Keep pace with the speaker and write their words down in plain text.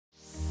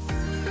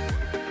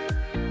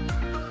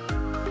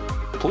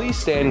please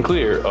stand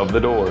clear of the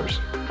doors.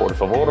 Por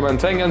favor,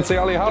 manténganse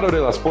alejado de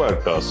las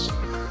puertas.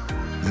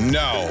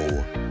 Now,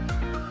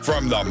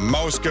 from the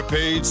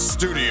Mousecapade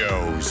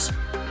Studios,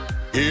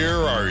 here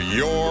are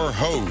your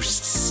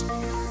hosts.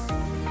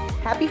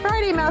 Happy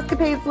Friday,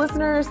 Mousecapades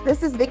listeners.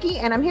 This is Vicki,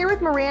 and I'm here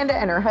with Miranda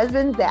and her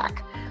husband,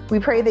 Zach. We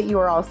pray that you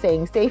are all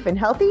staying safe and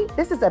healthy.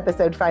 This is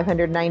episode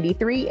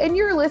 593, and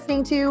you're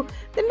listening to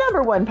the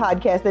number one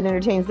podcast that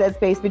entertains that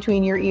space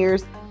between your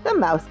ears, the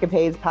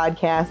Mousecapades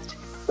Podcast.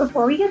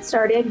 Before we get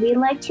started, we'd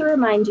like to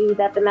remind you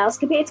that the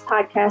Mousecapades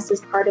Podcast is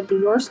part of the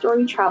Your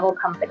Story Travel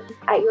Company.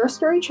 At Your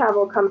Story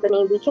Travel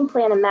Company, we can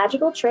plan a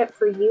magical trip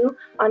for you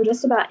on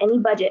just about any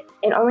budget.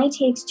 It only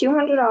takes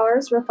 $200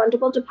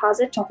 refundable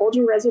deposit to hold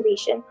your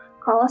reservation.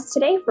 Call us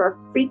today for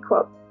a free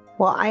quote.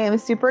 Well, I am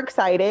super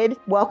excited.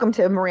 Welcome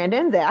to Miranda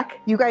and Zach.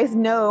 You guys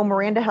know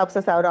Miranda helps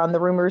us out on the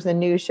Rumors and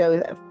News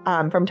shows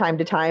from time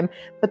to time,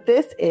 but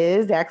this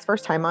is Zach's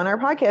first time on our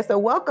podcast. So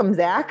welcome,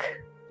 Zach.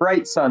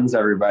 Bright suns,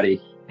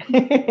 everybody.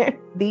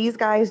 These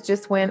guys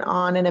just went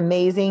on an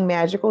amazing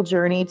magical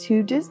journey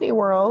to Disney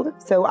World.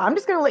 So I'm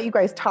just going to let you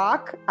guys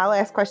talk. I'll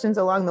ask questions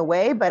along the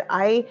way, but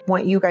I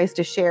want you guys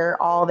to share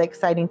all the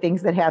exciting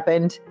things that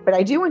happened. But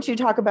I do want you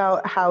to talk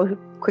about how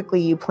quickly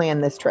you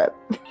planned this trip.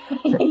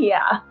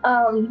 Yeah,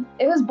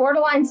 it was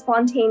borderline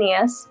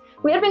spontaneous.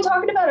 We had been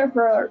talking about it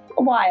for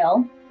a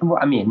while. Well,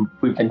 I mean,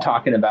 we've been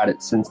talking about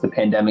it since the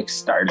pandemic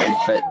started,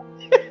 but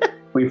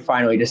we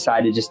finally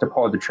decided just to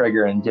pull the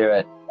trigger and do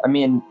it. I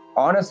mean,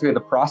 honestly, the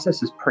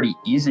process is pretty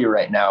easy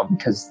right now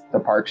because the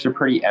parks are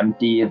pretty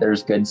empty.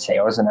 There's good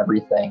sales and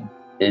everything.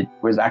 It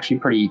was actually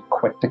pretty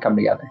quick to come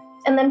together.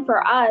 And then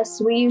for us,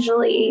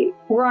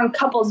 we're on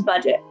couples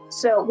budget.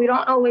 So we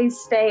don't always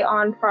stay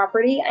on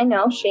property. I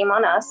know, shame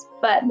on us.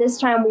 But this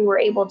time we were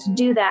able to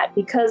do that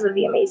because of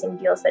the amazing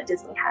deals that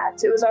Disney had.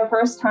 So it was our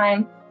first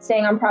time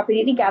staying on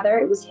property together.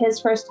 It was his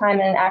first time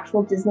in an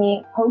actual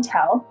Disney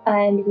hotel.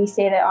 And we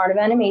stayed at Art of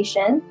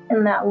Animation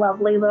in that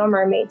lovely Little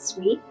Mermaid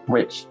suite.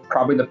 Which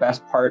probably the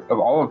best part of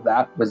all of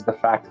that was the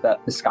fact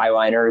that the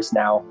Skyliner is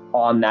now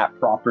on that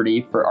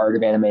property for Art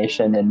of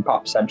Animation and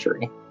Pop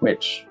Century,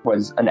 which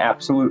was an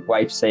absolute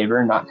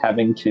lifesaver, not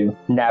having to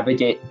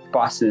navigate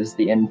buses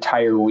the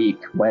entire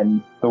week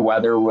when the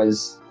weather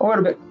was a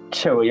little bit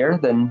chillier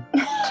than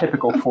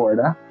typical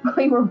Florida.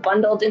 We were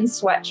bundled in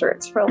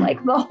sweatshirts for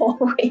like the whole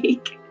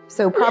week.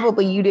 So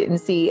probably you didn't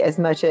see as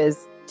much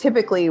as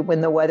typically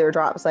when the weather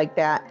drops like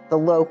that, the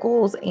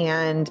locals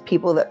and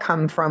people that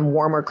come from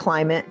warmer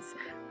climates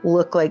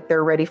look like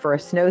they're ready for a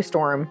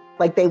snowstorm.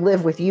 Like they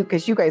live with you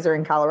because you guys are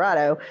in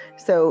Colorado.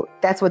 So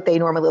that's what they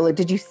normally look.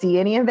 Did you see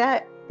any of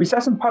that? We saw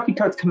some puffy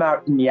coats come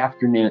out in the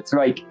afternoon. So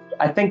I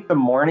think the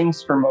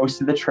mornings for most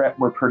of the trip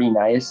were pretty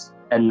nice.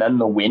 And then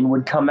the wind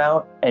would come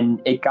out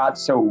and it got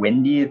so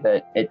windy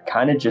that it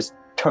kind of just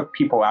took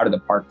people out of the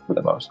park for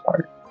the most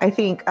part. I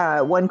think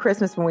one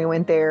Christmas when we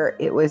went there,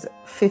 it was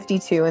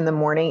 52 in the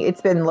morning. It's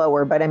been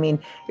lower, but I mean,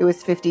 it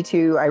was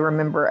 52. I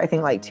remember, I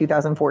think like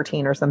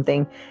 2014 or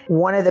something.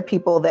 One of the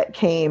people that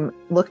came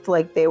looked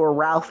like they were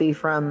Ralphie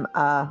from,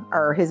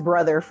 or his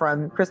brother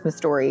from Christmas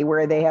Story,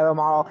 where they have them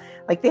all,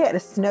 like they had a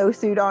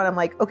snowsuit on. I'm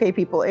like, okay,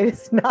 people, it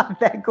is not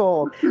that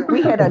cold.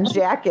 We had on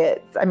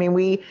jackets. I mean,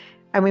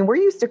 we're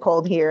used to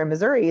cold here in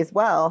Missouri as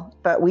well,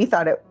 but we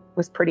thought it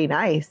was pretty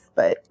nice.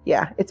 But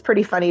yeah, it's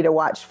pretty funny to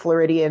watch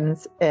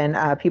Floridians and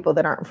people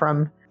that aren't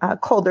from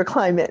colder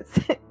climates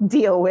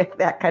deal with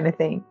that kind of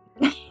thing.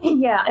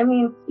 Yeah, I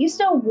mean, you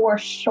still wore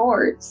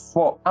shorts.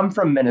 Well, I'm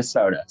from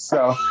Minnesota,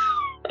 so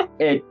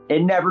it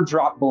never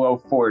dropped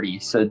below 40.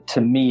 So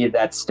to me,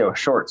 that's still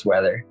shorts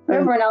weather.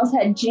 Everyone else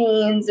had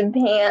jeans and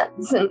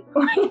pants and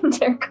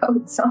winter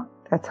coats on.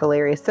 That's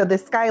hilarious. So the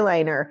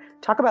Skyliner,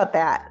 talk about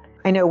that.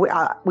 I know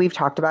we've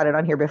talked about it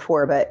on here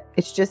before, but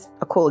it's just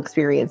a cool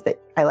experience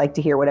that I like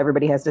to hear what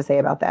everybody has to say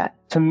about that.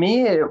 To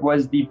me, it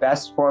was the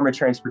best form of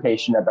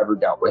transportation I've ever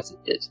dealt with.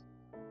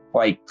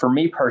 Like, for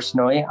me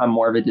personally, I'm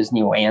more of a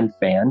Disneyland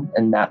fan,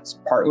 and that's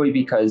partly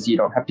because you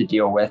don't have to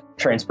deal with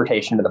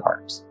transportation to the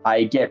parks.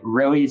 I get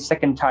really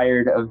sick and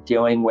tired of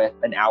dealing with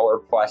an hour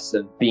plus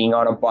of being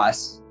on a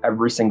bus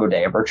every single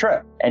day of our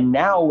trip. And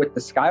now with the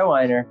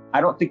Skyliner,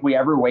 I don't think we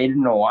ever waited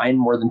in a line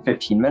more than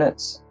 15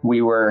 minutes.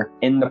 We were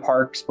in the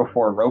parks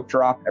before rope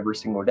drop every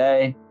single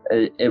day.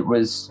 It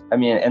was, I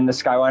mean, and the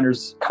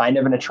Skyliner's kind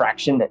of an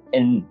attraction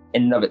in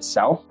and of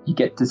itself. You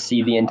get to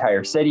see the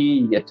entire city.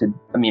 You get to,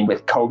 I mean,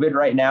 with COVID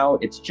right now,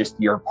 it's just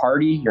your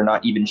party. You're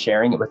not even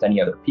sharing it with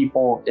any other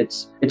people.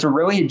 It's a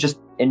really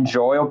just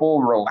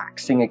enjoyable,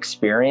 relaxing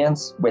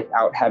experience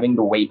without having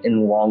to wait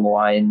in long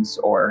lines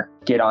or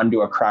get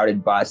onto a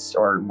crowded bus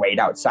or wait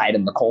outside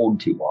in the cold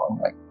too long.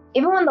 Like,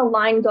 even when the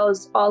line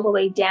goes all the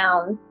way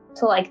down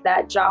to like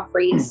that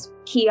Joffrey's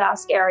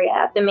kiosk area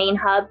at the main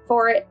hub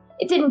for it,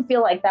 it didn't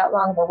feel like that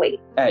long of a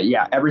wait.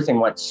 Yeah, everything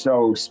went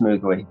so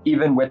smoothly.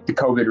 Even with the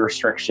COVID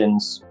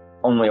restrictions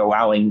only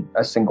allowing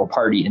a single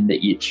party into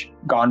each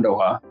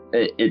gondola,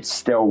 it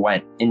still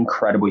went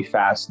incredibly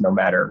fast no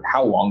matter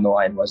how long the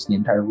line was the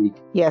entire week.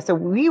 Yeah, so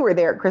we were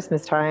there at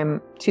Christmas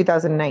time,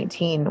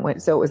 2019,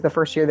 so it was the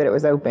first year that it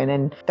was open,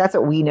 and that's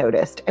what we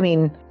noticed. I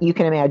mean, you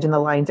can imagine the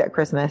lines at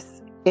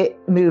Christmas. It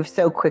moves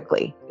so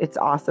quickly. It's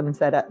awesome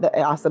setup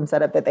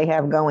that they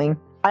have going.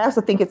 I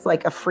also think it's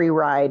like a free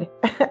ride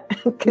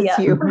because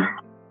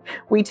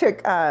we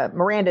took,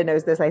 Miranda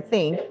knows this, I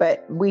think,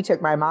 but we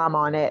took my mom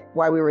on it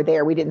while we were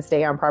there. We didn't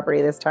stay on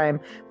property this time,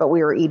 but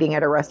we were eating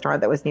at a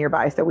restaurant that was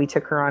nearby. So we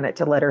took her on it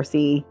to let her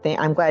see.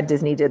 I'm glad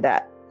Disney did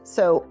that.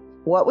 So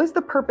what was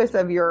the purpose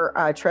of your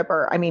trip?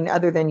 Or, I mean,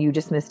 other than you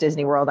just missed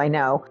Disney World, I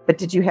know, but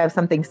did you have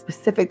something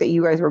specific that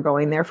you guys were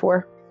going there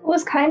for? It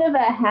was kind of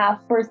a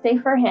half birthday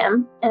for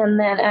him and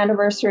then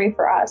anniversary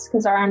for us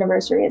because our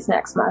anniversary is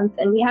next month.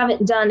 And we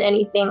haven't done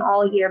anything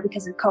all year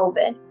because of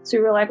COVID. So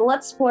we were like,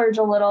 let's splurge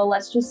a little.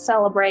 Let's just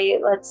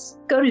celebrate. Let's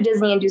go to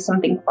Disney and do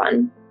something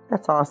fun.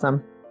 That's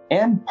awesome.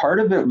 And part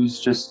of it was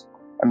just,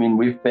 I mean,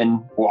 we've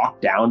been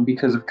locked down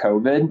because of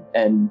COVID,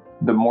 and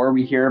the more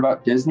we hear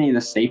about Disney,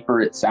 the safer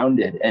it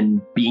sounded.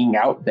 And being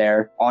out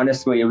there,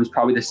 honestly, it was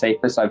probably the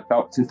safest I've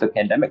felt since the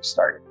pandemic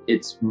started.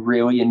 It's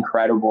really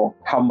incredible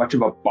how much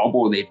of a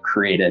bubble they've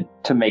created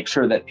to make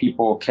sure that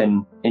people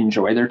can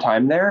enjoy their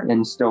time there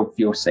and still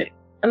feel safe.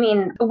 I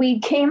mean, we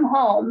came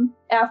home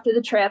after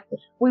the trip.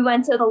 We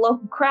went to the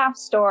local craft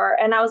store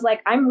and I was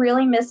like, I'm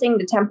really missing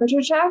the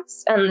temperature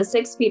checks and the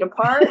 6 feet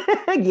apart.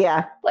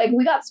 Yeah. Like,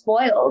 we got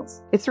spoiled.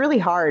 It's really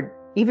hard.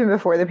 Even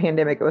before the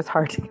pandemic, it was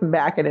hard to come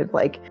back and it's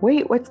like,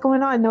 wait, what's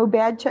going on? No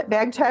bag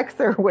checks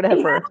or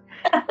whatever.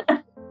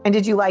 And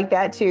did you like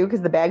that too?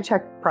 Because the bag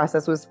check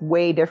process was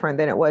way different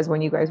than it was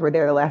when you guys were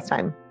there the last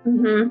time.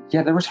 Mm-hmm.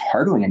 Yeah, there was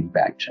hardly any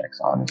bag checks,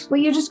 honestly. Well,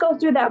 you just go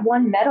through that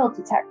one metal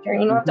detector.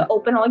 You don't have to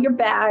open all your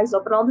bags,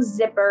 open all the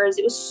zippers.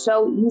 It was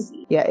so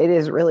easy. Yeah, it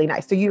is really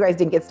nice. So you guys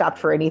didn't get stopped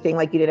for anything?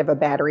 Like you didn't have a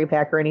battery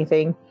pack or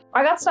anything?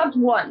 I got stopped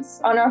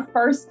once on our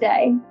first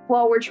day.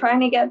 Well, we're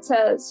trying to get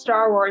to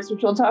Star Wars,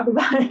 which we'll talk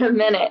about in a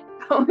minute.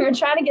 We were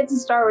trying to get to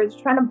Star Wars,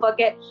 trying to book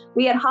it.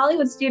 We had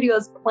Hollywood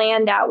Studios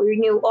planned out. We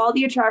knew all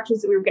the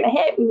attractions that we were going to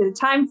hit. We knew the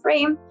time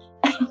frame.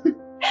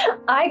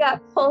 I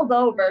got pulled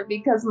over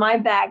because my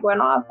bag went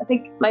off. I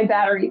think my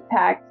battery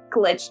pack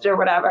glitched or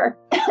whatever.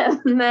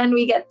 And then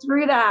we get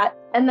through that.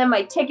 And then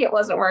my ticket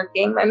wasn't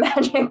working. My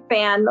Magic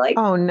Band, like,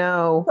 oh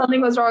no,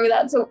 something was wrong with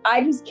that. So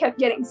I just kept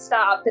getting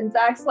stopped. And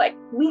Zach's like,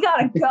 we got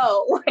to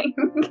go.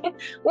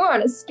 We're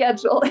on a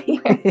schedule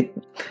here.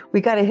 We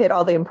got to hit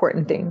all the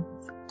important things.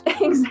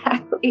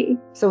 Exactly.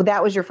 So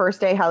that was your first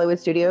day, Hollywood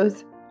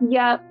Studios?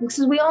 Yeah,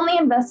 because we only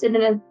invested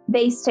in a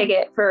base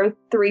ticket for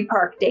 3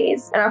 park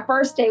days. And our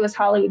first day was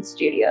Hollywood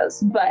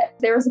Studios. But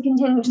there was a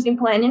contingency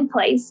plan in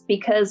place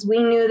because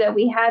we knew that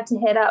we had to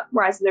hit up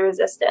Rise of the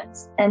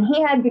Resistance. And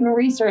he had been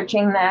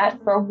researching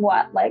that for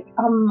what, like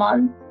a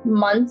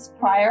months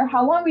prior?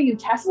 How long were you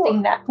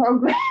testing that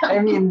program? I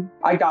mean,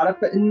 I got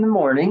up in the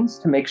mornings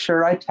to make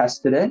sure I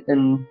tested it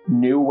and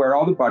knew where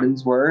all the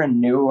buttons were and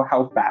knew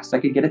how fast I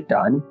could get it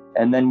done.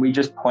 And then we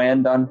just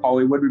planned on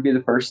Hollywood would be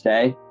the first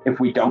day. If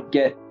we don't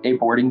get a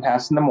boarding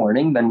pass in the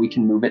morning, then we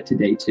can move it to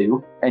day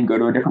 2 and go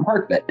to a different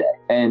park that day.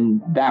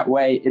 And that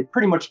way, it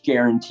pretty much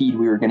guaranteed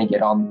we were going to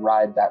get on the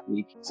ride that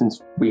week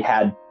since we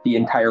had the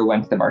entire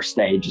length of our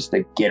stay just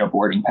to get a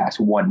boarding pass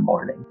one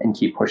morning and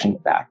keep pushing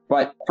it back.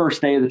 But first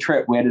day of the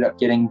trip, we ended up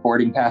getting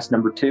boarding pass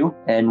number 2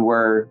 and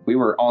we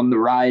were on the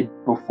ride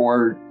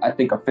before, I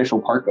think,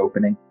 official park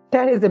opening.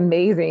 That is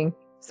amazing.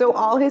 So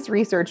all his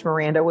research,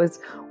 Miranda, was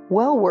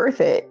well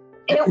worth it.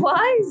 It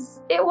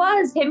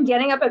was him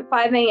getting up at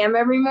 5 a.m.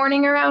 every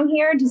morning around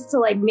here just to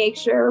like make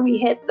sure we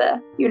hit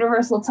the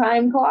universal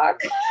time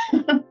clock.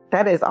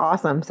 That is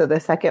awesome. So the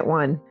second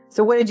one.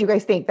 So what did you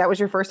guys think? That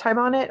was your first time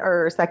on it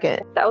or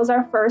second? That was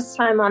our first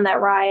time on that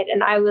ride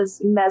and I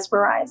was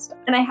mesmerized.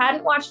 And I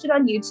hadn't watched it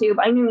on YouTube.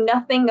 I knew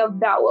nothing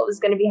about what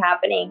was going to be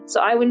happening. So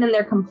I went in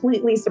there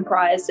completely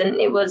surprised and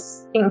it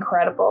was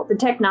incredible. The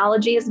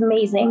technology is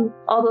amazing.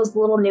 All those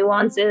little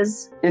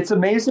nuances. It's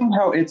amazing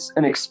how it's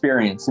an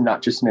experience and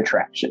not just an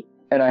attraction.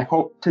 And I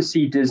hope to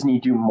see Disney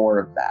do more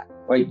of that.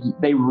 Like,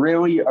 they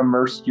really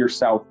immerse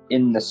yourself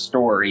in the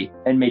story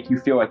and make you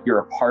feel like you're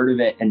a part of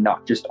it and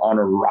not just on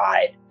a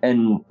ride.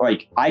 And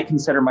like, I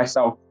consider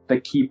myself the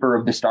keeper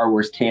of the Star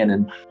Wars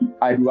canon.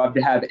 I'd love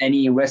to have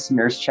any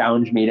listeners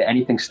challenge me to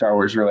anything Star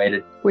Wars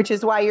related. Which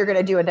is why you're going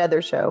to do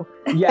another show.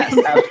 Yes,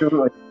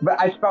 absolutely.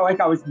 But I felt like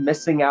I was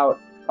missing out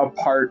a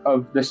part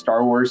of the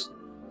Star Wars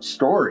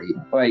story.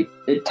 Like,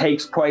 it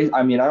takes place,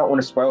 I mean, I don't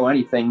want to spoil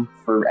anything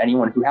for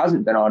anyone who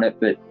hasn't been on it,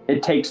 but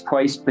it takes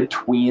place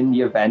between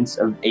the events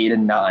of 8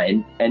 and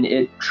 9, and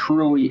it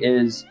truly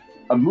is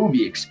a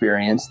movie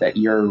experience that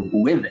you're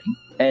living.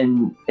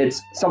 And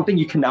it's something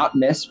you cannot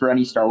miss for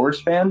any Star Wars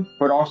fan,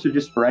 but also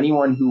just for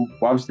anyone who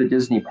loves the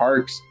Disney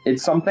parks.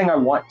 It's something I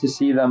want to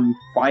see them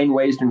find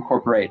ways to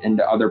incorporate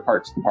into other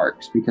parts of the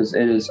parks because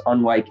it is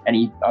unlike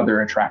any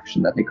other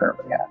attraction that they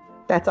currently have.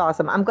 That's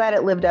awesome. I'm glad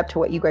it lived up to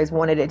what you guys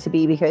wanted it to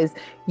be, because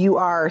you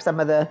are some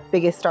of the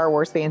biggest Star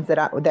Wars fans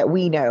that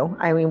we know.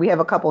 I mean, we have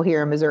a couple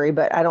here in Missouri,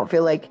 but I don't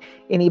feel like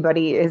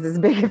anybody is as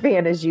big a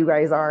fan as you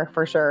guys are,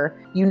 for sure.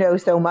 You know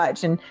so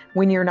much. And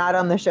when you're not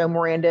on the show,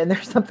 Miranda, and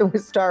there's something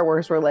with Star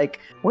Wars, we're like,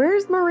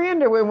 where's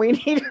Miranda when we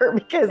need her?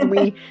 Because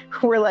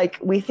we're like,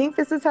 we think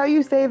this is how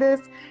you say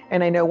this.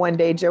 And I know one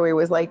day Joey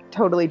was like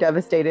totally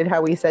devastated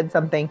how we said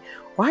something.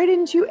 Why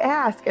didn't you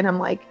ask? And I'm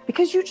like,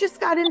 because you just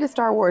got into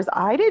Star Wars.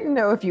 I didn't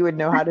know if you would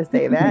know how to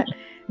say that.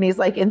 And he's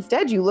like,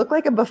 instead, you look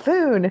like a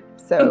buffoon.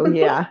 So,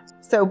 yeah.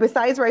 So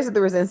besides Rise of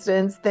the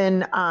Resistance,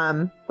 then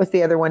what's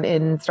the other one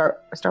in Star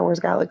Wars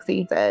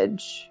Galaxy's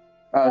Edge?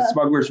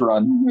 Smuggler's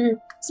Run. Mm-hmm.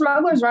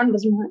 Smuggler's Run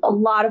was a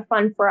lot of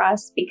fun for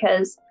us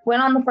because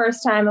went on the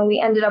first time and we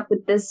ended up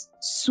with this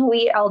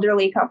sweet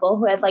elderly couple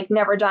who had like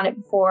never done it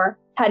before,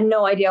 had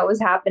no idea what was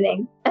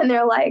happening. And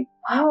they're like,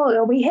 oh,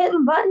 are we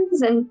hitting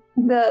buttons? And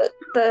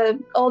the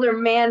older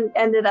man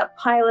ended up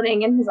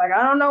piloting and he's like,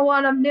 I don't know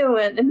what I'm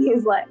doing. And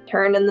he's like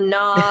turning the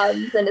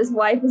knobs and his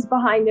wife is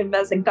behind him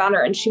as a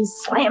gunner and she's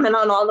slamming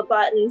on all the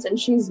buttons and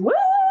she's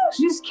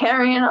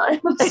carrying on.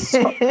 It was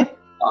so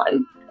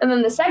fun. And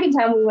then the second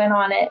time we went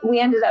on it, we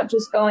ended up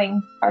just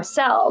going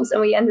ourselves and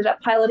we ended up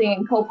piloting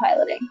and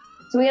co-piloting.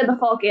 So we had the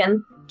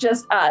Falcon,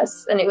 just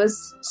us, and it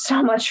was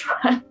so much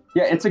fun.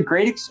 Yeah, it's a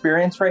great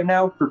experience right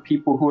now for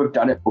people who have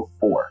done it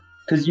before,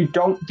 because you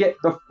don't get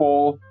the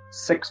full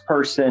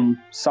 6-person,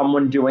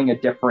 someone doing a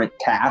different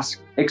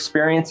task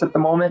experience at the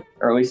moment,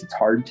 or at least it's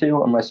hard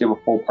to unless you have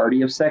a full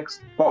party of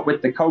 6. But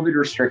with the COVID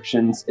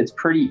restrictions, it's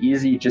pretty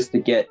easy just to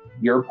get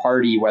your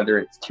party, whether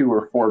it's 2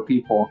 or 4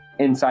 people,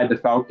 inside the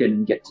Falcon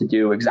and get to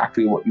do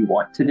exactly what you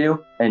want to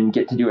do and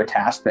get to do a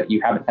task that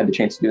you haven't had the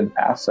chance to do in the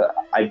past. So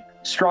I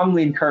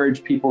strongly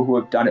encourage people who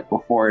have done it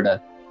before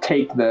to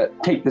take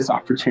this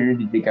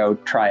opportunity to go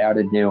try out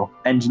a new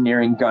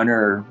engineering, gunner,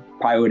 or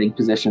piloting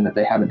position that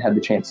they haven't had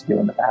the chance to do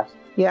in the past.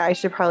 Yeah, I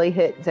should probably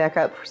hit Zach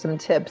up for some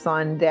tips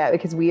on that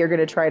because we are going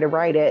to try to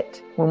write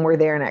it when we're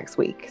there next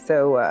week.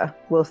 So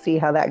we'll see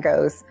how that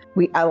goes.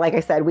 Like I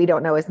said, we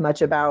don't know as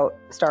much about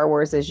Star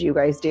Wars as you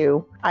guys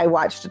do. I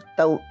watched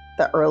the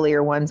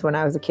earlier ones when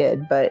I was a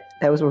kid, but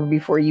that was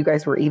before you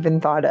guys were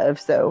even thought of.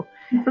 So,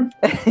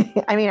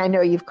 I mean, I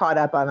know you've caught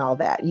up on all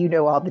that. You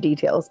know all the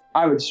details.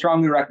 I would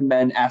strongly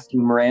recommend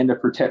asking Miranda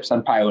for tips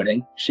on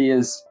piloting. She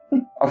is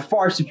a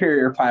far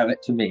superior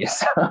pilot to me.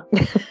 So.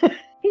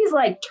 He's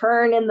like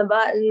turning the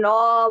button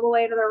all the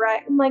way to the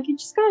right. I'm like, you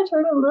just gotta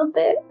turn it a little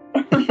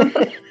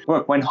bit.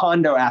 Look, when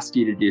Hondo asks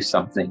you to do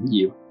something,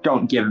 you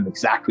don't give him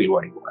exactly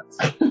what he wants.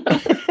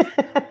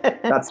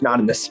 That's not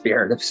in the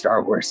spirit of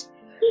Star Wars.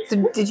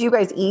 So did you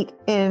guys eat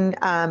in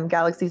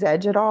Galaxy's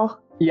Edge at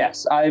all?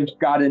 Yes, I've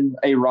gotten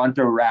a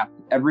Ronto wrap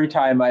every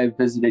time I've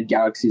visited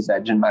Galaxy's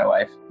Edge in my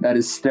life. That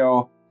is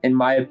still, in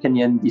my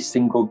opinion, the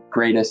single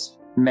greatest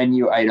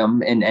menu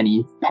item in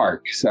any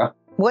park. So.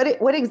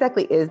 What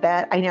exactly is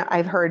that? I know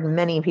I've heard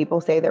many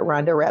people say that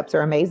Rondo wraps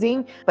are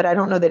amazing, but I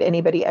don't know that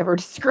anybody ever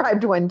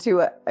described one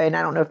and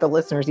I don't know if the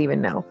listeners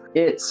even know.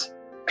 It's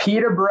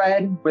pita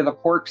bread with a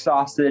pork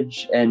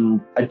sausage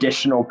and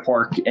additional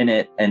pork in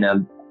it, and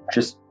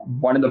just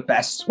one of the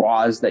best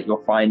swaz that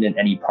you'll find in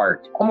any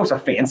park. Almost a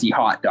fancy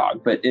hot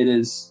dog, but it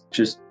is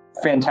just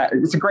fantastic.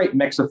 It's a great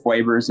mix of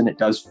flavors, and it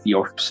does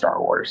feel Star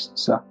Wars.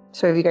 So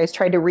have you guys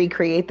tried to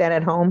recreate that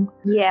at home?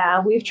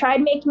 Yeah, we've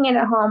tried making it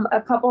at home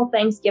a couple of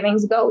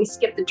Thanksgivings ago. We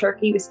skipped the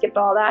turkey, we skipped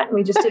all that, and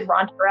we just did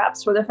Ronto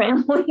wraps for the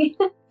family.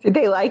 Did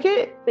they like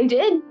it? They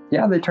did.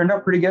 Yeah, they turned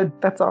out pretty good.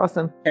 That's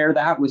awesome. Pair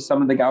that with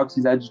some of the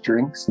Galaxy's Edge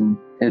drinks, and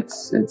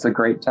it's a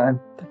great time.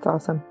 That's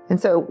awesome.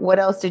 And so what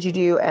else did you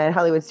do at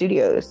Hollywood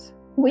Studios?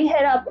 We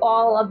hit up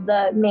all of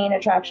the main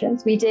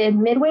attractions. We did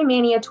Midway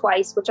Mania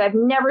twice, which I've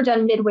never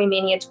done Midway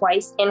Mania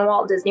twice in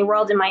Walt Disney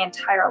World in my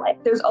entire life.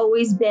 There's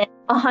always been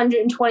a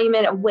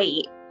 120-minute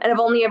wait, and I've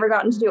only ever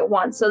gotten to do it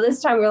once. So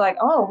this time we were like,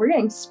 oh, we're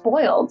getting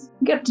spoiled.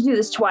 We get to do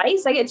this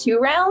twice? I get 2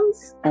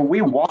 rounds? Well,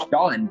 we walked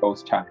on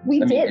both times. We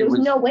did. There was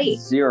no wait.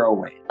 0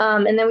 wait.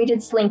 And then we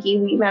did Slinky.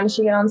 We managed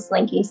to get on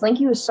Slinky.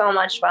 Slinky was so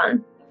much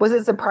fun. Was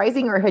it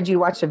surprising, or had you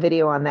watched a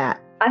video on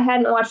that? I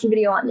hadn't watched a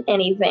video on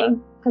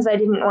anything because I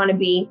didn't want to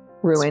be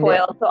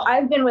spoiled. So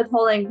I've been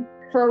withholding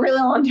for a really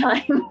long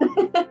time,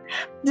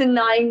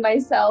 denying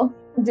myself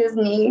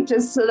Disney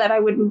just so that I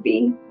wouldn't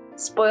be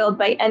spoiled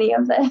by any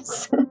of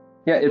this.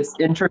 Yeah, it's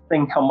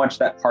interesting how much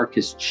that park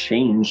has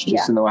changed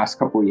just in the last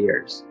couple of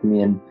years. I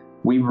mean,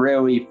 we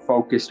really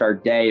focused our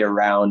day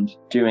around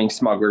doing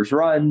Smuggler's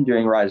Run,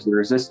 doing Rise of the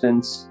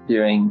Resistance,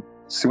 doing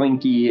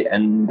Slinky,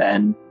 and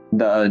then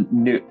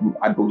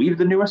I believe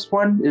the newest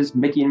one is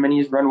Mickey and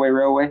Minnie's Runaway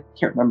Railway.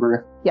 Can't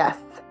remember. Yes.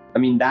 I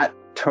mean, that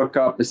took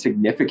up a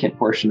significant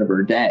portion of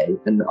our day.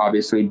 And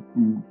obviously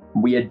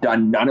we had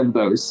done none of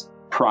those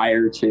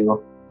prior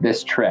to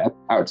this trip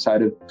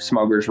outside of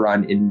Smuggler's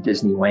Run in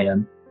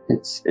Disneyland.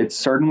 It's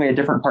certainly a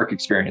different park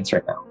experience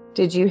right now.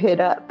 Did you hit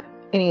up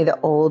any of the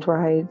old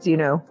rides,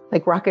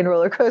 like Rock and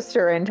Roller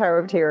Coaster and Tower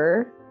of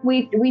Terror?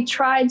 We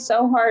tried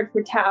so hard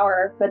for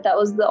Tower, but that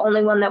was the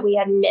only one that we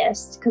had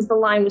missed because the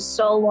line was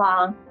so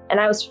long. and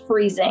I was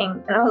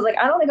freezing. And I was like,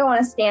 I don't think I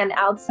want to stand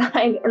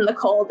outside in the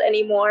cold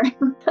anymore.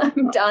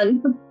 I'm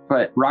done.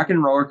 But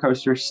Rockin' Roller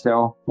Coaster is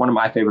still one of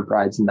my favorite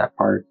rides in that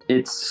park.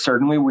 It's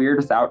certainly weird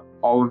without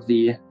all of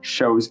the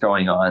shows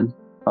going on.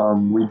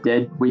 We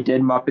did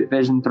Muppet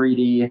Vision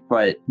 3D,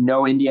 but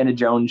no Indiana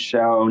Jones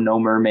show, no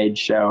Mermaid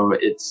show.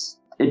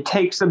 It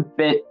takes a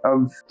bit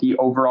of the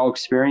overall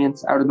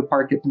experience out of the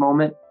park at the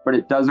moment, but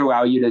it does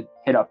allow you to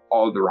hit up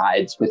all the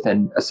rides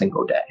within a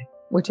single day.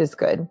 Which is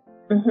good.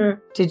 Mm-hmm.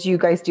 Did you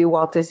guys do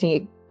Walt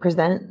Disney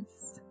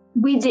Presents?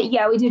 We did.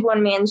 Yeah, we did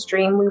One Man's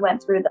Dream. We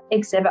went through the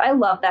exhibit. I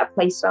love that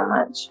place so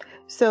much.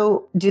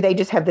 So do they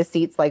just have the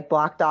seats like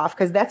blocked off?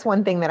 Because that's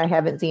one thing that I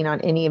haven't seen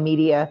on any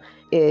media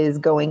is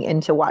going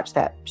in to watch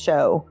that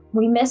show.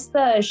 We missed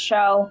the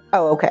show.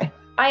 Oh, okay.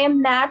 I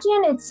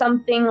imagine it's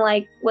something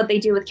like what they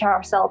do with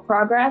Carousel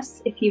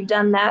Progress. If you've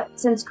done that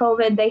since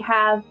COVID, they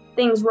have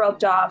things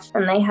roped off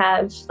and they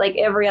have like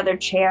every other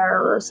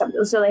chair or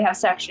something. So they have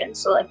sections.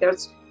 So like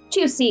there's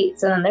 2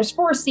 seats and then there's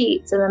 4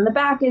 seats and then the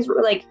back is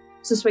like,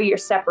 it's just where you're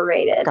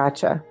separated.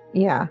 Gotcha.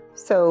 Yeah.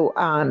 So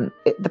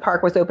the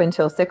park was open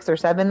till 6 or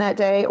 7 that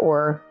day,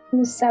 or? It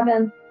was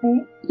 7,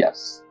 right?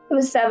 Yes. It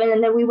was 7,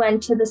 and then we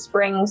went to the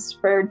Springs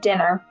for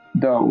dinner.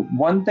 Though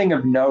one thing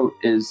of note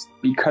is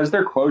because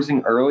they're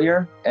closing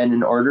earlier and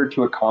in order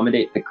to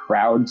accommodate the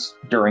crowds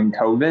during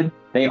COVID,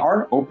 they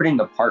are opening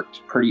the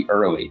parks pretty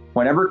early.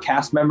 Whenever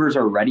cast members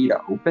are ready to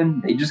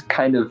open, they just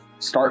kind of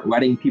start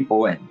letting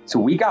people in. So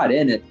we got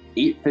in at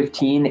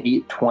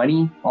 8:15,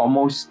 8:20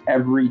 almost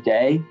every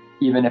day,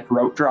 even if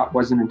Rope Drop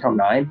wasn't until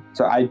 9.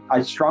 So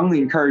I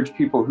strongly encourage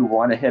people who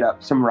want to hit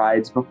up some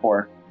rides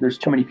before there's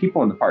too many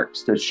people in the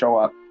parks to show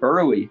up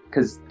early,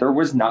 because there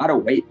was not a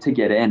wait to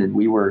get in. And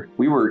we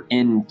were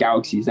in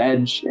Galaxy's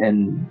Edge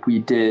and we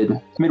did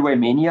Midway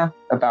Mania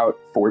about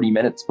 40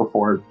 minutes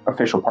before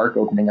official park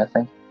opening, I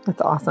think.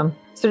 That's awesome.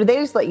 So did they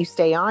just let you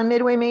stay on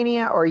Midway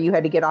Mania, or you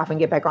had to get off and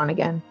get back on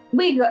again?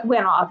 We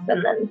went off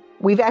and then...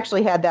 We've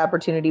actually had the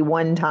opportunity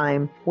one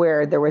time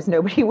where there was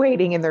nobody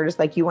waiting and they're just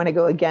like, you want to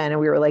go again? And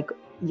we were like,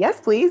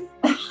 yes, please.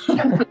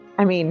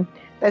 I mean,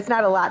 that's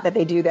not a lot that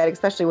they do that,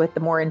 especially with the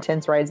more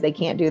intense rides. They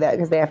can't do that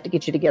because they have to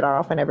get you to get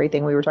off and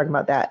everything. We were talking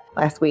about that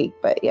last week,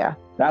 but yeah.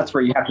 That's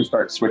where you have to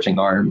start switching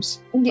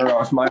arms. Yeah. Or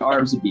else my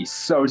arms would be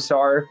so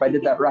sore if I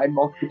did that ride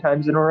multiple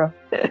times in a row.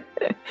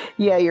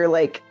 Yeah, you're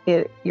like,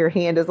 your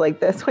hand is like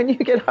this when you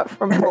get up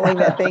from pulling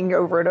that thing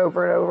over and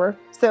over and over.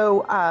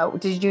 So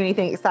did you do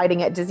anything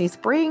exciting at Disney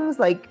Springs?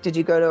 Like, did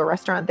you go to a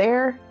restaurant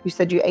there? You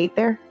said you ate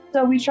there?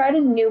 So we tried a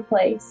new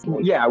place.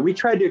 Yeah, we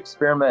tried to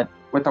experiment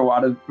with a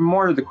lot of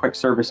more of the quick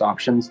service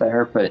options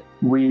there, but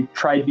we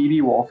tried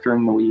BB Wolf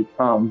during the week.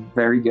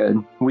 Very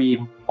good.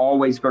 We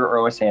always go to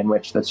Earl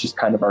Sandwich. That's just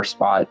kind of our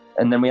spot.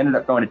 And then we ended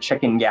up going to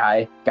Chicken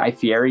Guy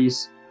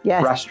Fieri's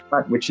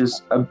restaurant, which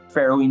is a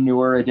fairly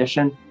newer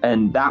addition.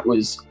 And that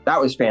was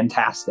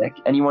fantastic.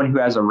 Anyone who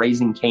has a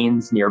Raising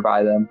Cane's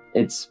nearby them,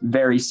 it's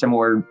very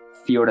similar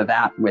feel to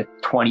that with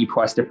 20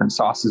 plus different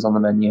sauces on the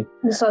menu.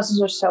 The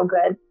sauces are so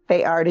good.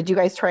 They are. Did you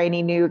guys try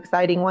any new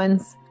exciting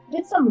ones?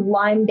 Did some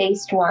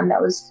lime-based one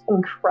that was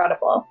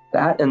incredible.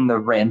 That and the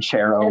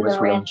ranchero was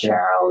really good.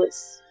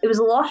 It was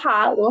a little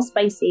hot, a little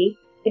spicy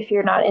if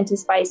you're not into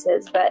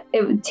spices, but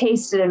it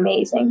tasted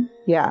amazing.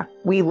 Yeah,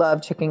 we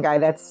love Chicken Guy.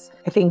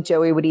 I think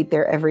Joey would eat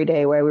there every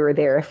day while we were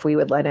there if we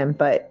would let him,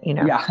 but you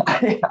know. Yeah,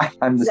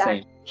 I'm the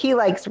same. He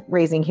likes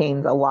Raising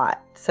Cane's a lot,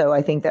 so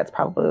I think that's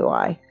probably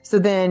why. So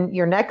then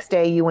your next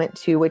day you went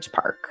to which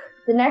park?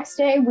 The next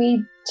day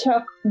we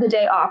took the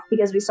day off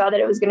because we saw that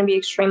it was going to be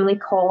extremely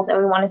cold and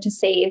we wanted to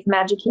save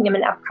Magic Kingdom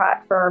and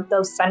Epcot for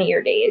those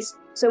sunnier days.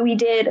 So we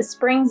did a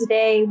Springs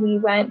day. We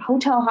went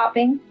hotel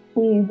hopping.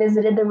 We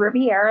visited the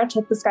Riviera,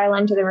 took the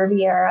Skyline to the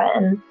Riviera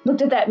and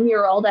looked at that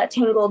mural, that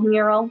Tangled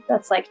mural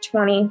that's like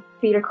 20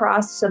 feet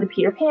across. So the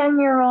Peter Pan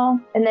mural.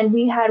 And then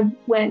we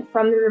went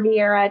from the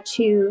Riviera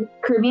to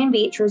Caribbean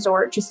Beach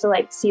Resort just to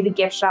like see the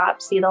gift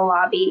shop, see the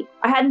lobby.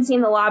 I hadn't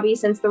seen the lobby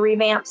since the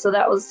revamp, so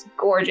that was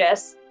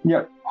gorgeous.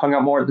 Yep, hung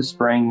out more at the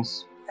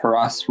Springs. For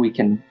us, we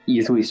can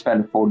easily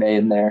spend a full day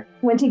in there.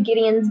 Went to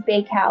Gideon's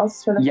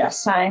Bakehouse for the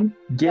first time.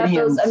 Got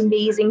those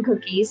amazing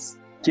cookies.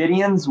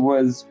 Gideon's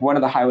was one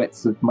of the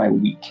highlights of my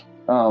week.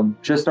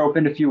 Just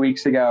opened a few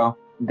weeks ago.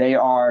 They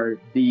are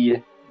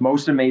the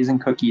most amazing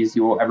cookies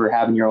you will ever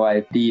have in your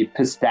life. The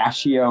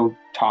pistachio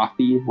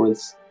toffee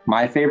was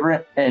my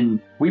favorite, and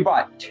we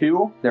bought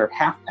 2. They're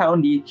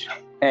half-pound each.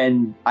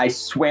 And I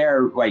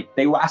swear, like,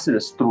 they lasted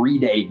us 3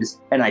 days.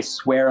 And I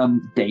swear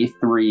on day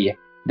 3,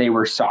 they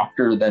were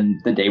softer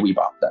than the day we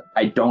bought them.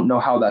 I don't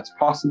know how that's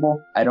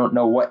possible. I don't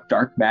know what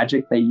dark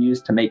magic they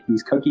used to make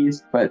these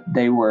cookies, but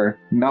they were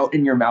melt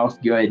in your mouth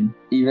good,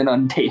 even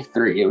on day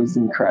 3. It was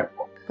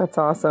incredible. That's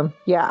awesome.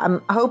 Yeah,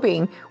 I'm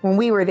hoping when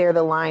we were there,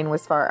 the line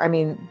was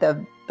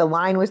the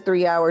line was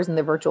 3 hours and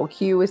the virtual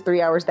queue was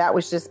 3 hours. That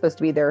was just supposed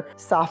to be their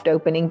soft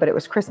opening, but it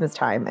was Christmas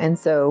time. And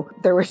so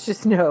there was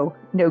just no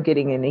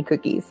getting any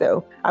cookies.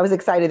 So I was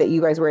excited that you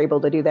guys were able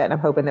to do that. And I'm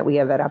hoping that we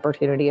have that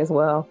opportunity as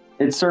well.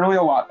 It's certainly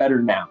a lot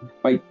better now.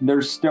 Like,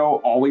 there's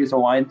still always a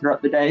line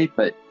throughout the day,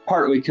 but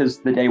partly because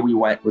the day we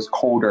went was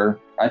colder.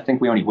 I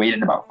think we only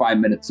waited about 5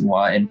 minutes in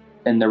line,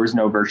 and there was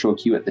no virtual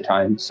queue at the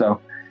time.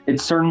 So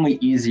it's certainly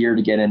easier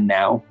to get in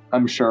now.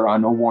 I'm sure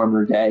on a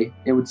warmer day,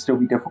 it would still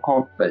be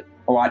difficult, but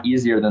a lot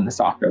easier than the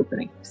soft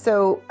opening.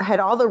 So had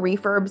all the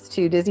refurbs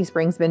to Disney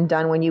Springs been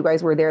done when you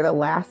guys were there the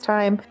last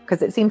time?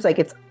 Because it seems like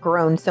it's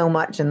grown so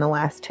much in the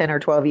last 10 or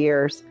 12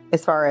 years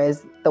as far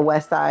as the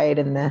west side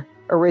and the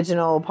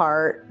original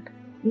part.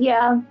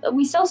 Yeah,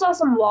 we still saw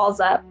some walls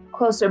up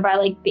closer by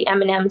like the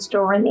M&M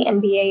store in the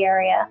NBA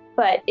area,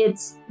 but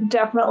it's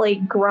definitely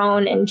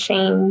grown and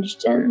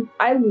changed. And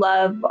I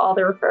love all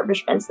the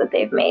refurbishments that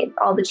they've made,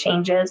 all the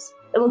changes.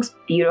 It looks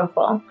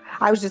beautiful.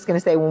 I was just going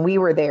to say, when we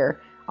were there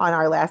on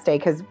our last day,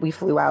 because we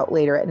flew out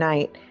later at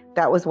night,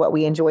 that was what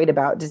we enjoyed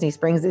about Disney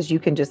Springs, is you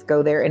can just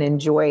go there and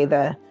enjoy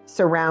the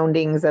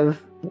surroundings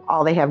of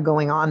all they have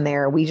going on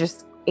there. We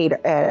just ate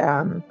at,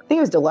 I think it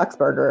was Deluxe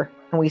Burger,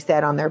 and we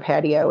sat on their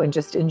patio and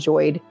just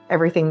enjoyed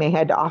everything they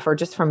had to offer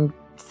just from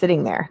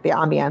sitting there, the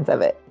ambiance of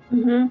it.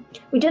 Mm-hmm.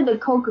 We did the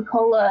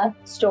Coca-Cola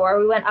store.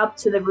 We went up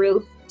to the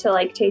roof to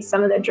like taste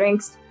some of the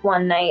drinks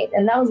one night,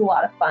 and that was a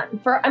lot of fun.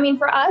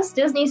 For us,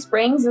 Disney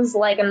Springs is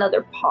like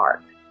another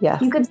park.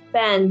 Yes. You could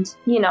spend,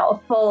 a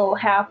full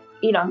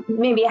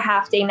maybe a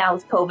half day now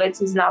with COVID, so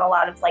there's not a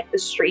lot of like the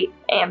street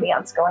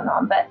ambience going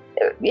on, but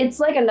it's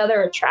like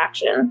another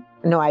attraction.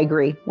 No, I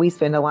agree. We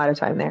spend a lot of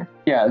time there.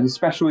 Yeah,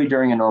 especially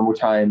during a normal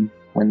time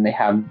when they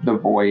have the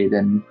Void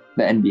and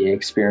the NBA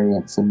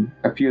experience and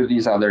a few of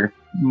these other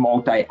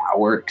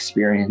multi-hour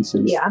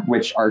experiences,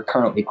 which are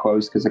currently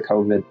closed because of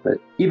COVID. But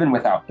even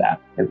without that,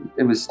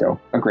 it was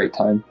still a great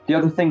time. The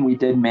other thing we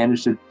did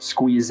manage to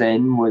squeeze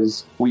in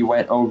was we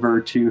went over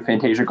to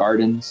Fantasia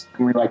Gardens.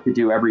 And we like to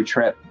do every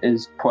trip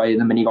is play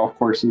the mini golf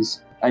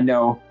courses. I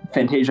know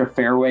Fantasia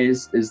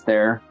Fairways is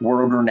their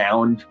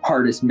world-renowned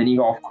hardest mini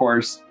golf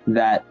course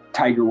that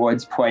Tiger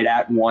Woods played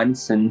at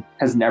once and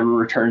has never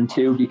returned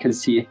to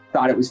because he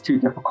thought it was too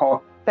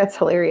difficult. That's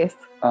hilarious.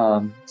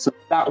 So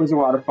that was a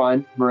lot of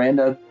fun.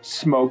 Miranda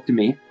smoked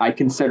me. I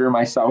consider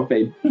myself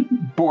a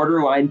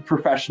borderline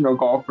professional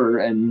golfer,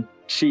 and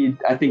she,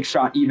 I think,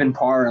 shot even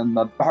par on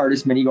the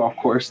hardest mini golf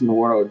course in the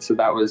world. So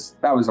that was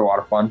a lot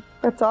of fun.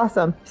 That's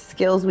awesome.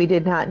 Skills we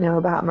did not know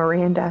about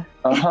Miranda.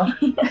 Uh-huh.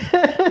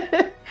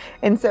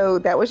 And so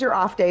that was your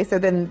off day. So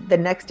then the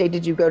next day,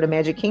 did you go to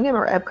Magic Kingdom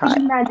or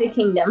Epcot? Magic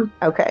Kingdom.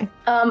 Okay.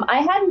 I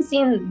hadn't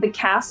seen the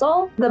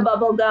castle, the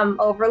bubblegum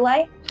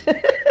overlay.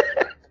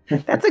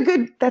 That's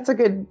a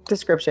good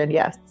description.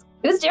 Yes.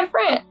 It was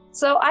different.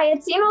 So I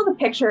had seen all the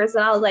pictures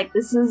and I was like,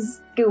 this is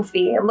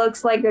goofy. It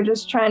looks like they're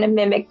just trying to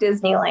mimic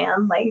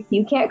Disneyland. Like,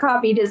 you can't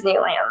copy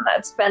Disneyland.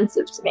 That's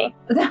offensive to me.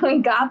 But then we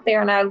got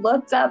there and I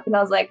looked up and I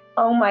was like,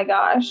 oh my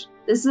gosh,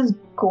 this is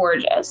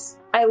gorgeous.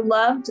 I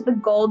loved the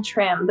gold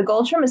trim. The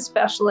gold trim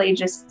especially,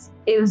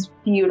 it was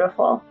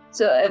beautiful.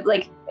 So it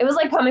was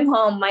like coming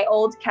home, my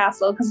old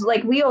castle, because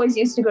like we always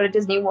used to go to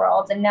Disney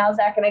World, and now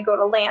Zach and I go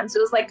to land. So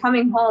it was like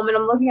coming home, and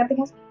I'm looking at the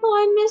castle. Oh,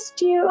 I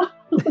missed you.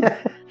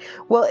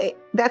 Well,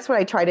 that's what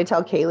I try to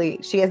tell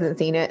Kaylee. She hasn't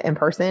seen it in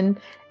person,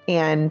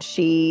 and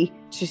she's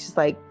just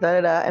like da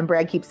da da. And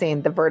Brad keeps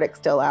saying the verdict's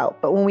still out.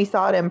 But when we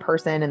saw it in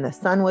person, and the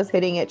sun was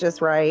hitting it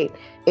just right,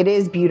 it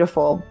is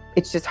beautiful.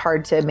 It's just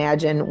hard to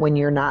imagine when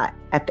you're not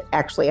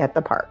actually at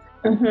the park.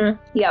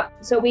 Mm-hmm. Yeah.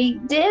 So we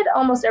did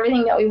almost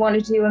everything that we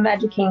wanted to do in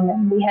Magic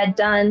Kingdom. We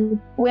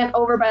went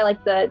over by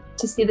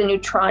to see the new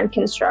Tron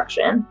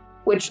construction,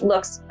 which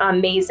looks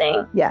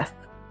amazing. Yes.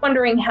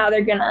 Wondering how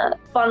they're going to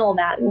funnel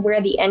that and where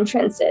the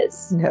entrance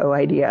is. No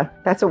idea.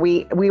 That's what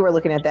we were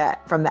looking at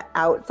that from the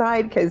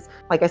outside, because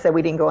like I said,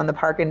 we didn't go in the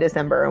park in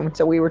December. And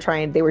so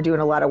they were doing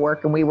a lot of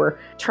work, and we were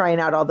trying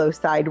out all those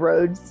side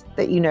roads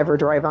that you never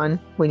drive on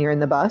when you're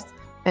in the bus.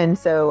 And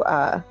so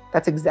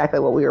that's exactly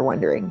what we were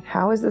wondering.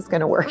 How is this going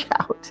to work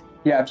out?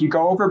 Yeah, if you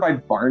go over by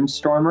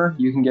Barnstormer,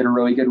 you can get a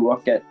really good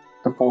look at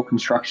the full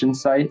construction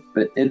site.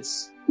 But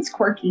it's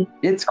quirky.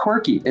 It's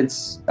quirky.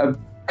 It's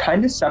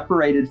kind of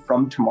separated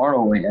from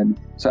Tomorrowland.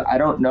 So I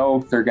don't know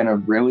if they're going to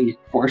really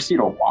force you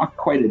to walk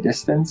quite a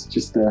distance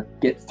just to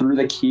get through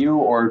the queue,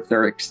 or if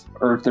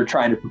they're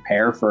trying to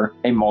prepare for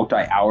a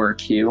multi-hour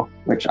queue,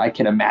 which I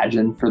can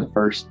imagine for the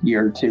first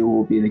year or two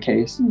will be the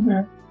case.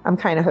 Mm-hmm. I'm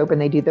kind of hoping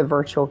they do the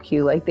virtual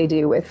queue like they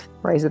do with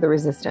Rise of the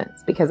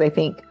Resistance, because I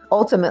think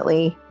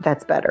ultimately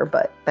that's better.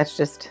 But that's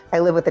just, I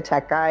live with a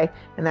tech guy,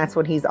 and that's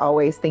what he's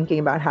always thinking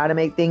about, how to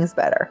make things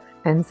better.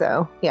 And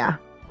so, yeah.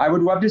 I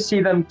would love to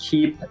see them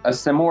keep a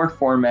similar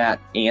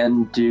format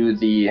and do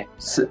the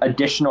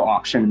additional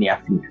option in the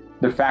afternoon.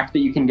 The fact that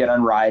you can get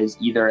on Rise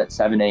either at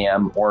 7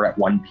 a.m. or at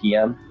 1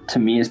 p.m. to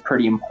me is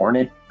pretty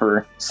important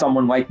for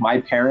someone like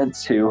my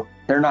parents, who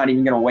they're not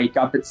even going to wake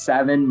up at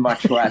 7,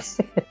 much less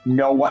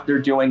know what they're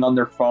doing on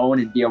their phone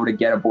and be able to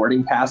get a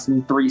boarding pass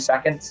in 3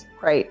 seconds.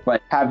 Right.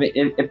 But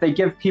if they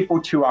give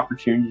people 2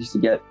 opportunities to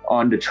get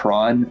onto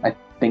Tron, I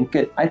think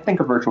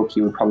a virtual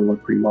queue would probably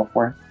work pretty well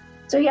for it.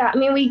 So yeah,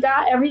 we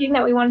got everything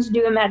that we wanted to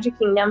do in Magic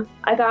Kingdom.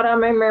 I got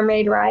on my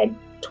mermaid ride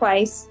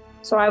twice.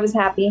 so I was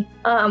happy.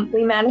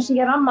 We managed to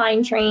get on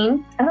Mine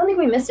Train. I don't think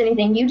we missed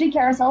anything. You did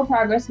Carousel of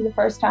Progress for the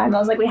first time. I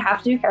was like, we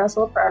have to do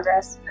Carousel of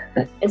Progress.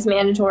 It's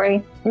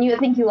mandatory. And I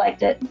think you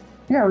liked it.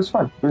 Yeah, it was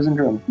fun. It was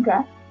enjoyable.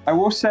 Okay. I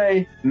will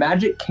say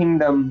Magic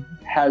Kingdom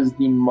has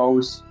the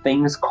most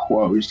things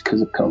closed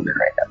because of COVID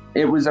right now.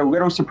 It was a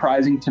little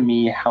surprising to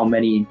me how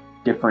many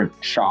different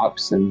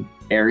shops and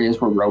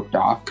areas were roped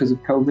off because of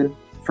COVID.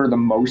 For the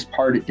most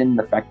part, it didn't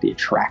affect the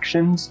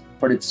attractions,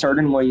 but it's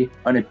certainly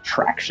an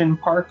attraction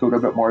park a little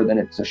bit more than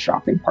it's a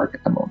shopping park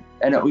at the moment.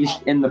 And at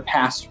least in the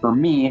past for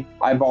me,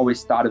 I've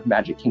always thought of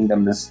Magic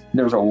Kingdom as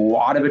there's a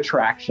lot of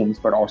attractions,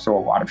 but also a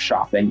lot of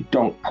shopping.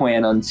 Don't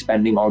plan on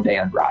spending all day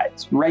on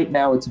rides. Right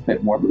now, it's a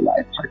bit more of a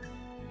ride park.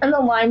 And the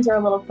lines are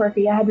a little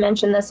quirky. I had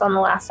mentioned this on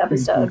the last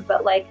episode,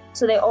 but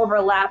so they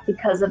overlap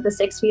because of the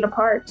 6 feet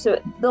apart.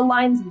 So the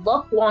lines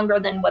look longer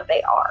than what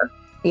they are.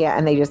 Yeah,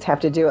 and they just have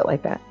to do it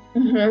like that.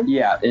 Mm-hmm.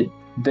 Yeah,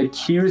 the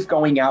queues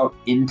going out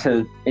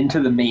into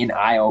the main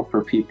aisle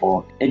for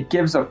people, it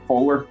gives a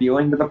fuller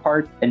feeling to the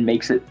park and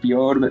makes it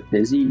feel a little bit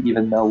busy,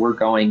 even though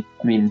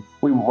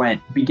we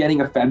went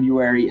beginning of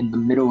February in the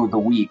middle of the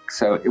week,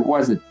 so it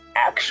wasn't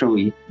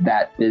actually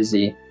that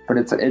busy. But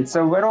it's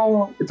a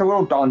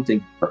little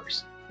daunting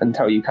first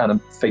until you kind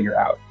of figure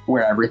out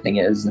where everything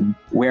is and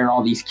where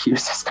all these queue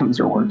systems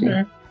are working.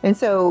 Mm-hmm. And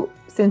so,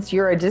 since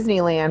you're a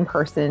Disneyland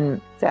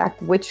person, Zach,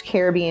 which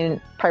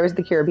Pirates of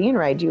the Caribbean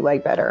ride do you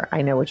like better?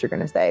 I know what you're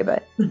going to say,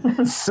 but...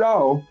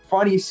 So,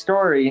 funny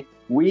story.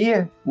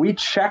 We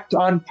checked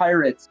on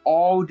Pirates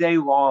all day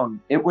long.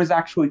 It was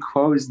actually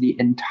closed the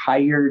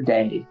entire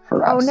day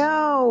for us.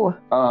 Oh,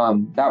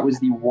 no. That was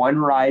the one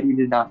ride we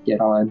did not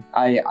get on.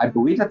 I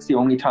believe that's the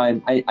only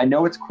time. I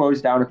know it's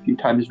closed down a few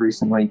times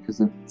recently because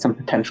of some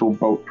potential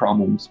boat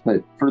problems,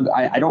 but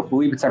I don't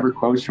believe it's ever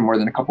closed for more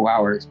than a couple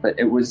hours, but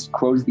it was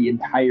closed the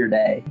entire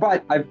day.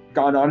 But I've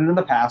gone on in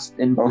the past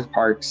in both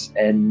parks,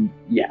 and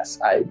yes,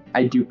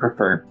 I do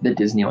prefer the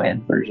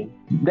Disneyland version.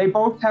 They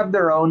both have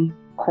their own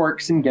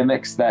quirks and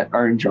gimmicks that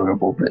are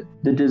enjoyable, but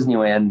the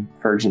Disneyland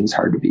version is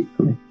hard to beat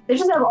for me. They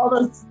just have all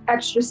those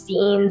extra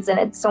scenes and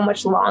it's so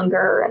much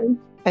longer.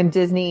 And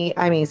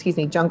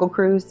Jungle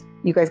Cruise,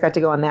 you guys got to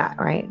go on that,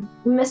 right?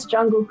 We missed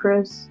Jungle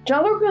Cruise.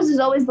 Jungle Cruise is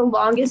always the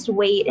longest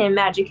wait in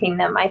Magic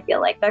Kingdom, I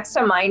feel like. Next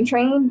to Mine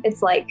Train,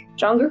 it's like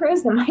Jungle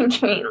Cruise and Mine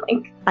Train.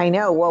 I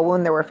know. Well,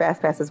 when there were Fast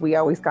Passes, we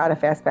always got a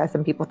Fast Pass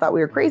and people thought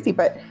we were crazy,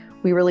 but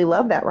we really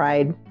loved that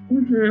ride.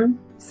 Mm-hmm.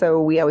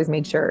 So we always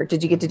made sure.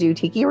 Did you get to do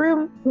Tiki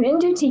Room? We didn't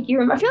do Tiki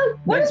Room. I feel like,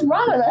 what is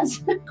wrong with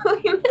us?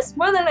 We missed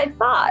more than I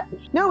thought.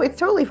 No, it's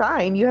totally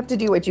fine. You have to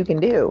do what you can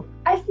do.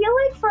 I feel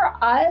like for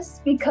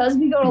us, because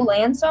we go to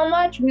land so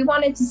much, we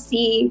wanted to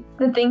see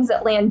the things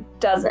that land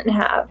doesn't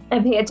have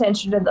and pay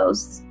attention to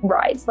those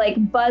rides.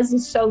 Like Buzz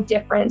is so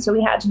different, so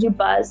we had to do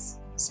Buzz.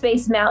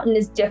 Space Mountain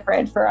is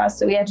different for us,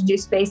 so we had to do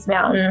Space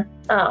Mountain.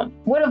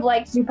 Would have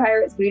liked to do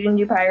Pirates, but we didn't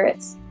do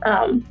Pirates.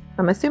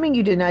 I'm assuming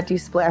you did not do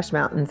Splash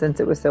Mountain since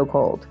it was so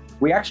cold.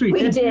 We actually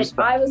did.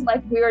 I was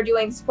like, we were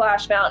doing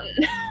Splash Mountain.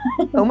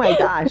 Oh my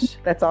gosh,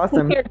 that's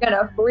awesome. We're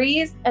gonna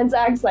freeze. And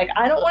Zach's like,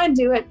 I don't want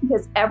to do it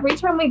because every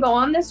time we go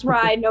on this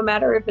ride, no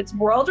matter if it's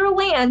World or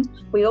Land,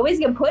 we always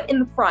get put in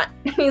the front.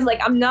 He's like,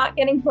 I'm not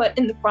getting put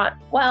in the front.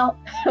 Well,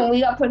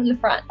 we got put in the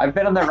front. I've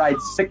been on that ride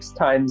 6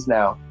 times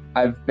now.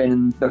 I've been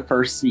in the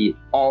first seat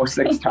all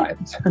 6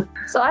 times.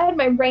 So I had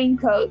my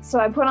raincoat. So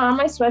I put on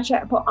my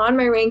sweatshirt, put on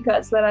my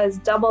raincoat so that I was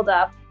doubled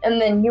up. And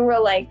then you were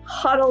like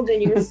huddled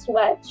in your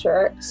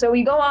sweatshirt. So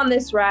we go on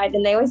this ride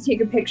and they always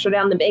take a picture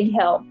down the big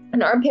hill.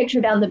 And our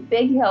picture down the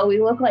big hill,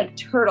 we look like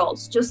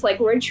turtles, just like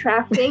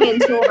retracting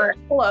into our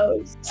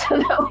clothes so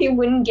that we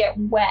wouldn't get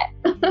wet.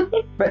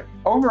 But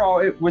overall,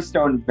 it was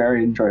still a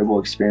very enjoyable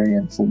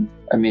experience. And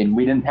I mean,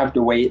 we didn't have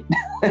to wait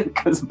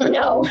because of the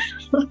No.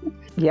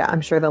 Yeah,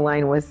 I'm sure the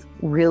line was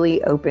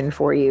really open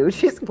for you.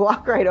 Just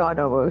walk right on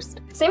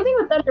almost. Same thing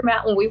with Thunder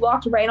Mountain. We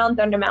walked right on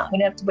Thunder Mountain. We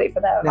didn't have to wait for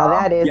that at Now all.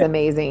 that is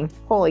amazing.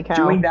 Holy cow.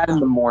 Doing that in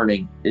the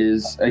morning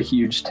is a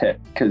huge tip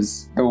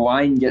because the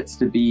line gets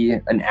to be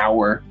an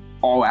hour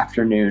all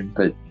afternoon.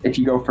 But if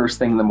you go first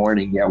thing in the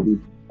morning, yeah, we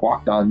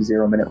walked on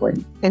 0-minute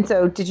wait. And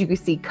so did you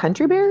see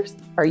Country Bears?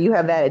 Or you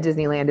have that at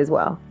Disneyland as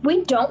well?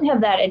 We don't have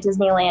that at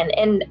Disneyland.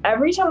 And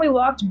every time we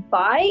walked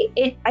by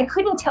it, I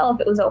couldn't tell if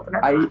it was open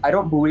or not. I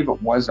don't believe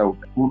it was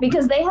open.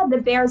 Because they had the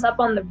bears up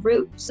on the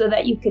roof so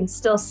that you could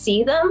still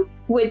see them,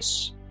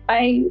 which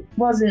I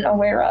wasn't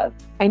aware of.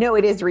 I know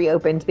it is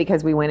reopened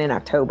because we went in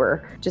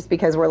October, just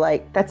because we're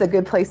like, that's a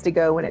good place to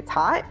go when it's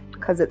hot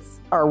because it's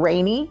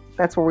rainy.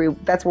 That's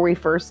where we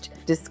first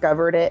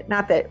discovered it.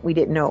 Not that we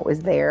didn't know it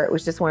was there. It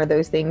was just one of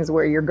those things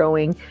where you're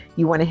going,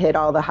 you want to hit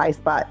all the high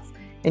spots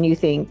and you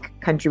think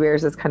Country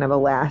Bears is kind of a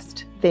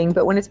last thing.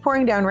 But when it's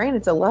pouring down rain,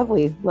 it's a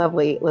lovely,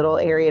 lovely little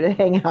area to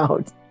hang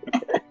out.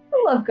 I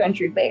love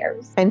Country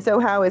Bears. And so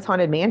how is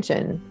Haunted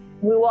Mansion?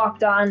 We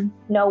walked on,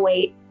 no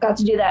wait. Got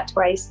to do that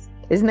twice.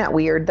 Isn't that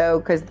weird though?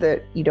 Because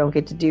you don't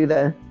get to do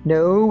the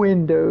no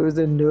windows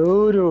and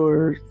no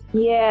doors.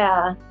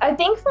 Yeah. I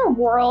think for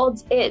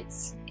World,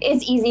 it's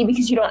easy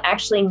because you don't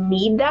actually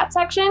need that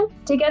section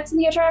to get to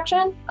the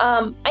attraction.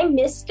 I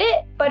missed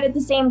it, but at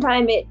the same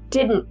time, it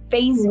didn't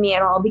faze me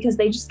at all because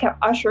they just kept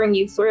ushering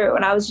you through,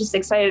 and I was just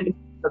excited to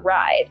the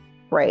ride.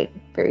 Right.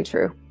 Very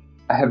true.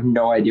 I have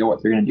no idea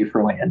what they're going to do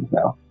for Land,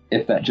 though.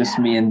 If that just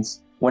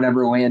means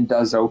whenever Land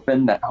does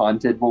open, that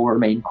Haunted will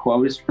remain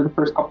closed for the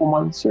first couple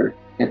months, or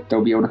if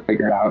they'll be able to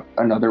figure out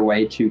another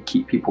way to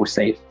keep people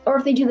safe. Or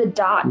if they do the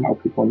dot and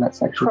help people in that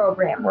section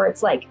program where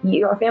it's like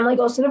your family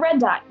goes to the red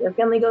dot, your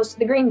family goes to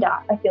the green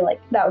dot. I feel like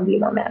that would be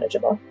more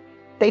manageable.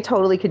 They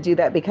totally could do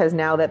that because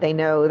now that they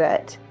know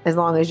that as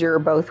long as you're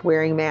both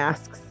wearing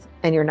masks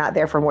and you're not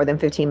there for more than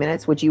 15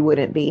 minutes, which you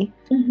wouldn't be,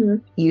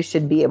 you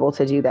should be able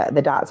to do that.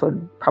 The dots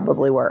would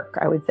probably work,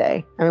 I would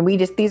say. I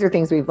mean, these are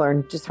things we've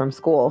learned just from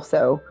school.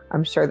 So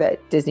I'm sure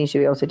that Disney should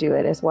be able to do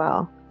it as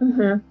well.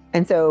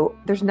 And so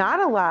there's not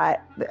a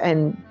lot,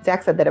 and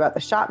Zach said that about the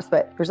shops,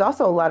 but there's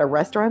also a lot of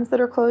restaurants that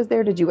are closed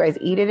there. Did you guys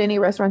eat at any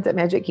restaurants at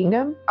Magic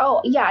Kingdom?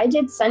 Oh, yeah, I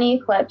did Sunny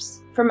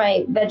Eclipse for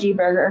my veggie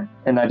burger.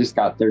 And I just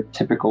got their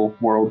typical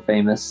world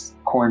famous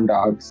corn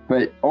dogs.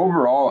 But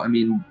overall, I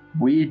mean,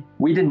 we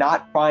did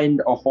not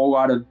find a whole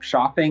lot of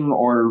shopping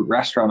or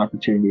restaurant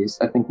opportunities.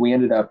 I think we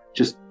ended up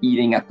just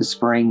eating at the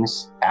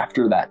Springs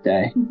after that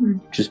day,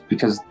 just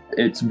because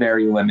it's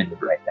very limited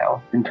right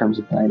now in terms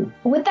of dining.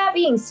 With that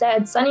being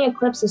said, Sunny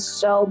Eclipse is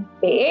so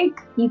big,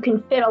 you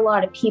can fit a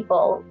lot of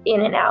people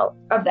in and out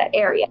of that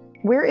area.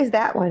 Where is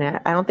that one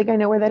at? I don't think I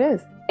know where that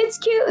is. It's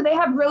cute. They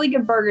have really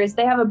good burgers.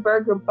 They have a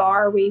burger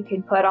bar where you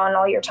can put on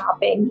all your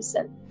toppings.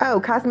 Oh,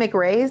 Cosmic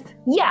Rays?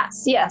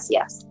 Yes.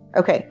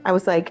 Okay, I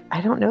was like,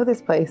 I don't know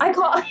this place. I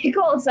call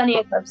it Sunny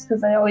Eclipse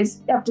because I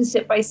always have to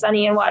sit by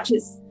Sunny and watch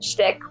his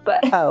shtick.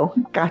 But oh,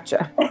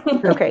 gotcha.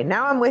 Okay,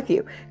 now I'm with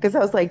you because I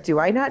was like, do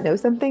I not know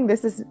something?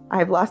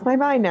 I've lost my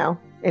mind now,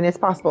 and it's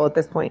possible at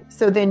this point.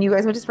 So then you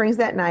guys went to Springs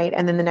that night,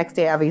 and then the next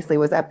day obviously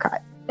was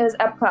Epcot. It was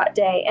Epcot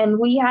day, and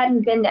we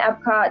hadn't been to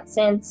Epcot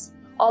since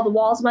all the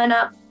walls went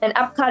up. And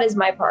Epcot is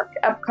my park.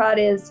 Epcot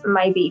is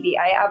my baby.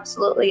 I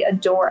absolutely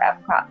adore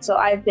Epcot. So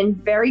I've been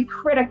very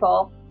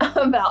critical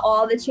about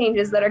all the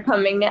changes that are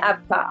coming to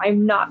Epcot.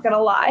 I'm not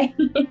gonna lie.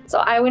 So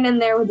I went in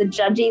there with a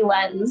judgy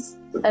lens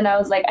and I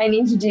was like, I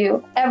need to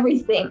do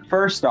everything.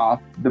 First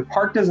off, the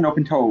park doesn't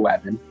open till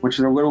 11, which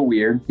is a little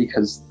weird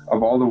because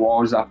of all the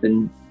walls up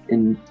in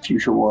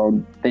Future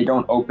World. They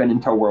don't open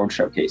until World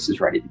Showcase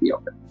is ready to be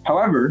open.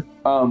 However,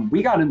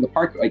 we got in the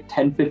park at like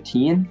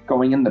 10:15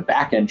 going in the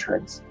back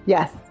entrance.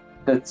 Yes.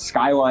 The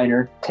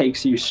Skyliner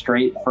takes you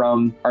straight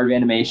from Art of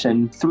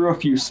Animation through a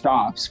few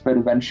stops, but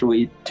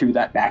eventually to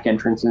that back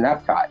entrance in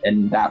Epcot.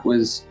 And that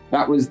was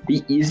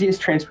the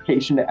easiest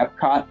transportation to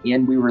Epcot,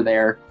 and we were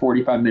there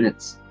 45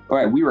 minutes.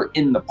 We were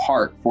in the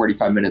park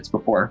 45 minutes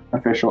before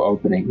official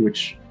opening,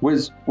 which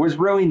was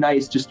really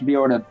nice just to be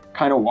able to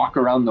kind of walk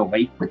around the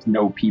lake with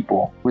no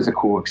people. It was a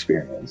cool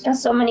experience. Got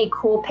so many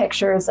cool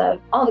pictures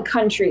of all the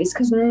countries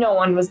because no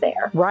one was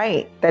there.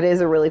 Right. That is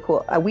a really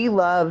cool. We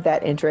love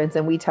that entrance,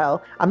 and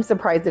I'm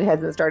surprised it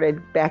hasn't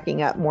started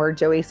backing up more.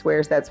 Joey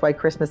swears that's why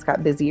Christmas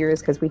got busier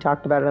is because we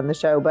talked about it on the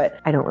show, but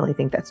I don't really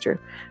think that's true.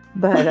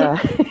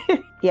 But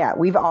yeah,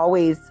 we've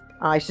always,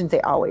 I shouldn't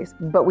say always,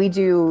 but we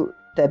do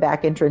the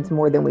back entrance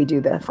more than we do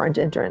the front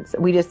entrance.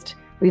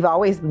 We've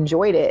always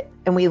enjoyed it,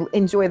 and we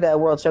enjoy the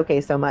World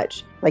Showcase so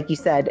much. Like you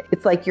said,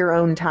 it's like your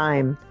own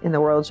time in the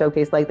World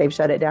Showcase, like they've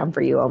shut it down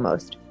for you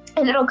almost.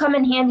 And it'll come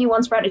in handy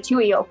once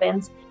Ratatouille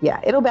opens.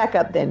 Yeah, it'll back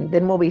up then.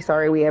 Then we'll be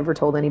sorry we ever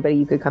told anybody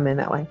you could come in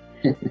that way.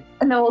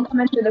 And then we'll come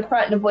in through the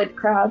front and avoid the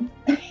crowd.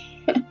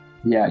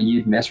 Yeah,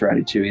 you'd miss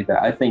Ratatouille.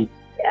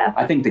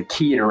 I think the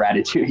key to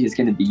Ratatouille is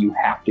going to be you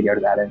have to go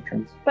to that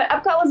entrance. But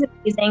Epcot was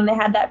amazing. They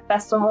had that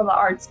Festival of the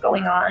Arts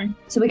going on.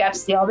 So we got to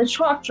see all the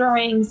chalk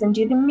drawings and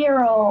do the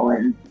mural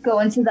and go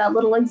into that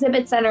little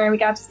exhibit center. And we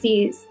got to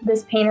see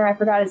this painter, I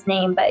forgot his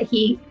name, but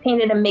he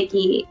painted a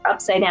Mickey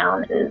upside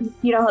down. And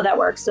you know how that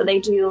works. So they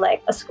do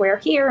like a square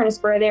here and a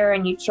square there,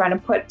 and you try to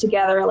put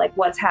together like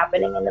what's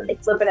happening. And then they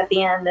flip it at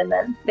the end, and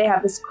then they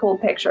have this cool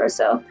picture.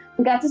 So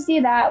we got to see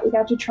that. We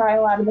got to try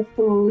a lot of the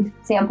food,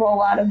 sample a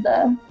lot of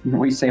the...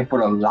 We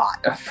sampled a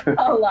lot of food.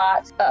 A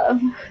lot of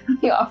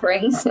the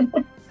offerings.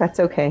 That's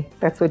okay.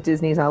 That's what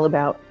Disney's all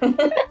about.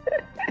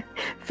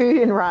 Food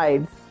and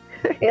rides.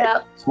 Yeah.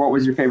 So what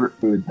was your favorite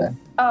food then?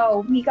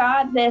 Oh, we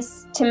got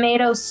this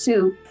tomato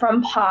soup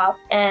from Pop,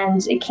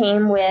 and it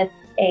came with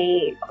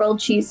a grilled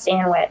cheese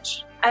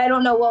sandwich. I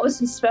don't know what was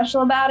so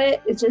special about it.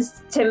 It's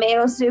just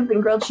tomato soup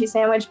and grilled cheese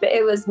sandwich, but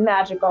it was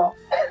magical.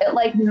 It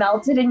like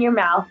melted in your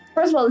mouth.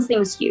 First of all, this thing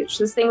was huge.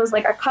 This thing was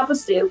like a cup of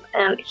soup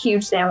and a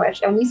huge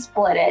sandwich, and we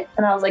split it.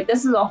 And I was like,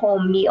 this is a whole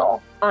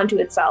meal onto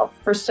itself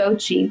for so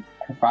cheap.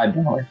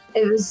 $5.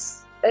 It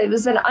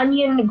was an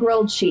onion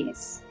grilled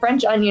cheese,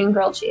 French onion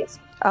grilled cheese.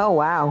 Oh,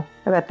 wow.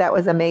 I bet that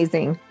was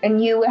amazing.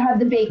 And you had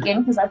the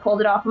bacon because I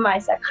pulled it off of my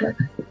section.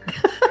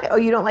 Oh,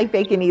 you don't like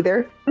bacon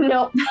either?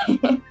 Nope.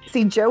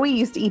 See, Joey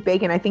used to eat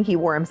bacon. I think he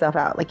wore himself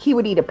out. Like he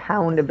would eat a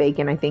pound of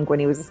bacon, I think, when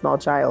he was a small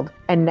child.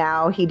 And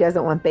now he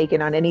doesn't want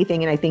bacon on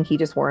anything. And I think he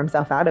just wore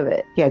himself out of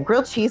it. Yeah,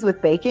 grilled cheese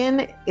with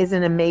bacon is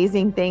an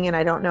amazing thing. And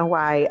I don't know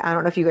why. I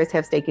don't know if you guys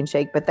have Steak and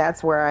Shake, but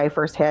that's where I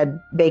first had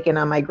bacon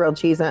on my grilled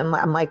cheese. And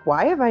I'm like,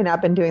 why have I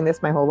not been doing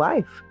this my whole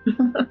life?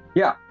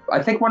 Yeah,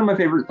 I think one of my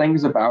favorite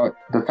things about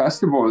the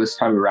festival this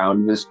time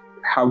around was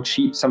how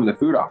cheap some of the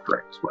food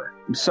offerings were.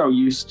 I'm so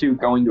used to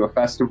going to a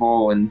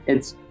festival and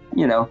it's,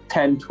 $10,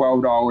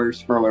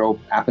 $12 for a little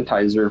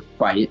appetizer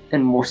bite,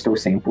 and we'll still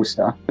sample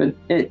stuff, but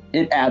it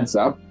adds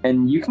up.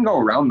 And you can go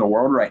around the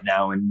world right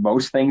now and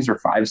most things are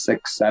 $5, $6,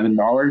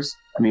 $7.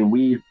 I mean,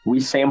 we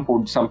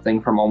sampled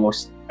something from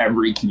almost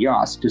every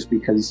kiosk just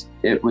because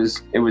it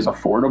was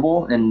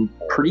affordable and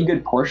pretty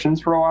good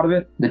portions for a lot of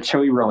it. The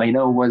chili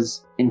relleno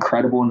was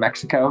incredible in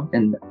Mexico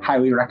and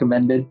highly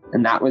recommended,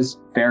 and that was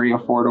very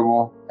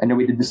affordable. I know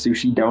we did the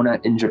sushi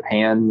donut in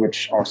Japan,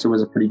 which also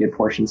was a pretty good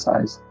portion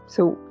size.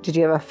 So did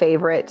you have a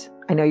favorite?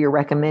 I know you're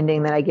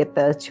recommending that I get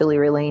the chili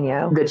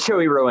relleno. The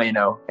chili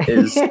relleno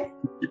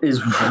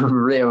is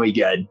really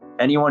good.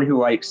 Anyone who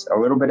likes a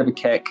little bit of a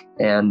kick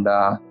and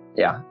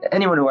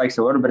anyone who likes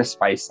a little bit of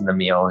spice in the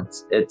meal,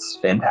 it's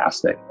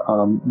fantastic.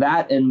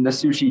 That and the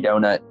sushi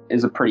donut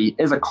is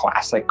a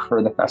classic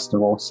for the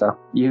festival. So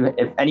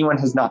if anyone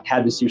has not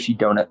had the sushi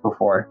donut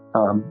before,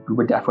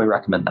 would definitely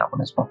recommend that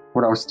one as well.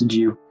 What else did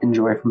you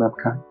enjoy from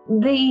Epcot?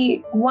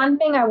 The one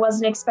thing I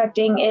wasn't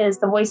expecting is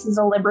the Voices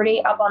of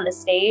Liberty up on the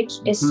stage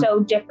is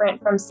so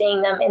different from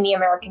seeing them in the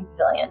American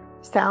Pavilion.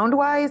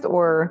 Sound-wise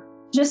or?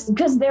 Just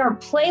because their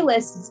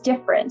playlist is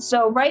different.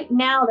 So right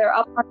now they're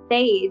up on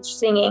stage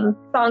singing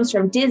songs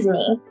from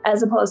Disney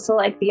as opposed to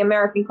like the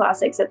American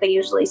classics that they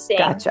usually sing.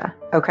 Gotcha.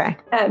 Okay.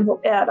 At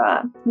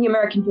the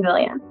American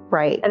Pavilion.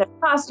 Right. And the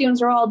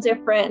costumes are all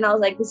different. And I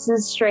was like, this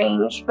is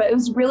strange, but it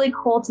was really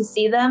cool to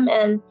see them.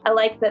 And I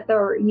like that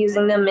they're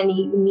using them in a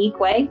unique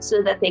way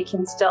so that they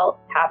can still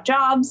have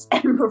jobs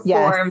and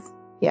perform.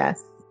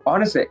 Yes.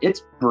 Honestly,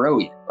 it's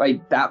brilliant.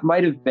 Like that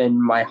might have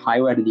been my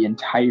highlight of the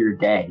entire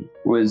day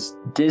was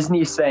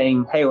Disney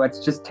saying, hey,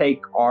 let's just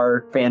take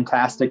our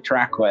fantastic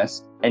track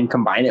list and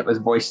combine it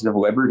with Voices of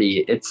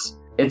Liberty. It's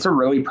a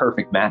really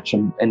perfect match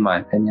in my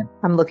opinion.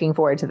 I'm looking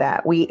forward to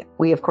that. We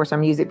of course are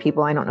music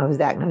people. I don't know if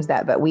Zach knows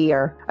that, but we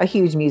are a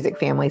huge music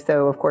family.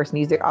 So of course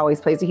music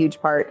always plays a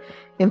huge part.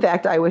 In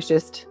fact, I was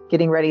just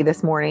getting ready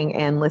this morning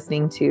and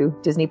listening to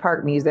Disney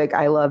park music.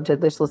 I love to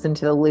just listen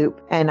to the loop.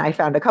 And I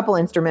found a couple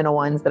instrumental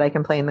ones that I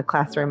can play in the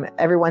classroom.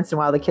 Every once in a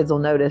while, the kids will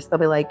notice. They'll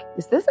be like,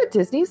 is this a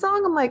Disney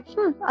song? I'm like,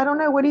 I don't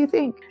know. What do you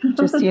think?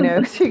 Just, so you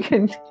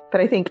can, but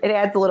I think it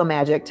adds a little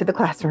magic to the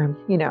classroom.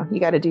 You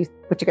got to do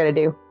what you got to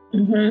do.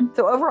 Mm-hmm.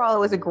 So overall, it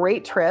was a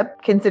great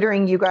trip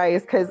considering you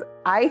guys, because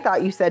I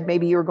thought you said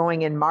maybe you were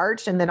going in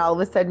March and then all of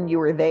a sudden you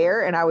were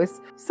there and I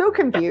was so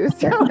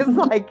confused. I was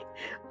like,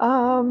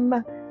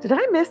 did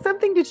I miss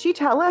something? Did she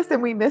tell us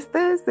and we missed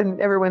this?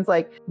 And everyone's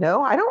like,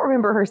 no, I don't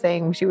remember her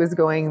saying she was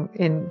going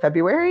in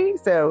February.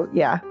 So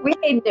yeah. We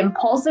made an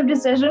impulsive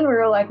decision. We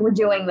were like, we're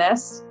doing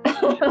this.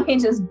 We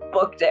just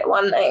booked it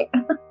one night.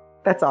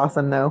 That's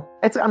awesome, though.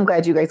 I'm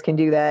glad you guys can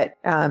do that.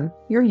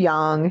 You're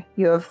young.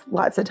 You have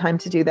lots of time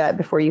to do that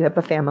before you have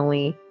a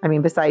family. I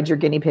mean, besides your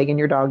guinea pig and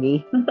your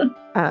doggy.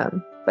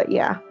 But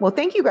yeah. Well,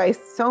 thank you guys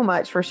so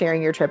much for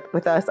sharing your trip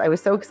with us. I was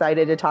so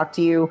excited to talk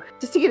to you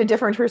just to get a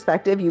different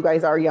perspective. You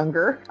guys are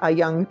younger, a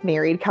young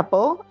married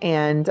couple,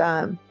 and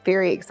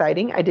very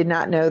exciting. I did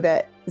not know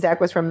that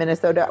Zach was from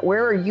Minnesota.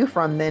 Where are you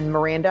from then,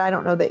 Miranda? I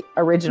don't know that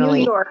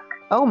originally. New York.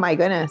 Oh my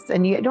goodness.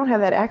 And you don't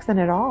have that accent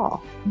at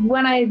all.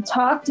 When I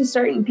talk to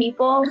certain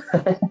people,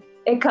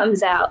 it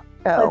comes out.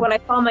 Oh. Like when I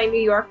call my New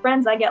York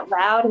friends, I get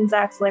loud and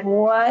Zach's like,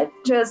 what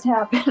just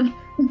happened?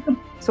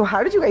 So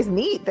how did you guys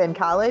meet then,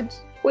 college?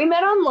 We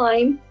met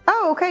online.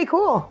 Oh, okay,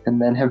 cool.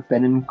 And then have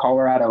been in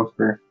Colorado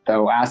for the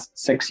last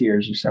 6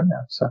 years or so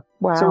now. So,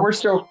 wow. So we're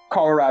still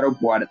Colorado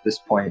blood at this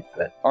point,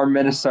 but our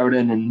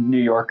Minnesotan and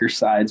New Yorker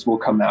sides will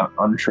come out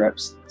on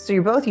trips. So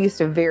you're both used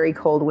to very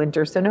cold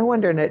winters, so no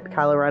wonder that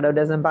Colorado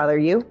doesn't bother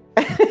you.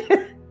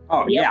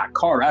 Oh, yeah.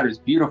 Colorado's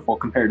beautiful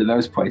compared to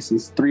those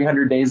places.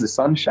 300 days of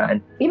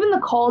sunshine. Even the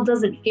cold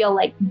doesn't feel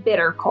like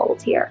bitter cold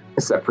here.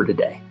 Except for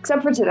today.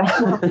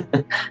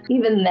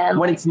 Even then.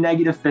 When it's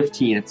negative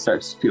 15, it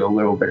starts to feel a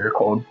little bitter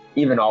cold.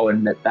 Even I'll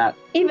admit that.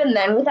 Even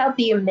then, without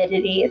the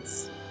humidity,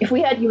 if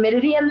we had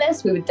humidity in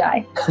this, we would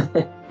die.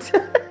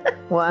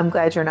 Well, I'm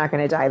glad you're not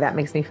going to die. That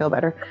makes me feel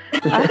better.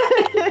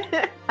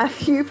 A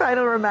few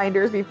final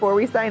reminders before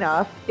we sign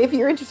off. If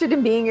you're interested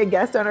in being a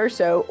guest on our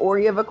show or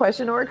you have a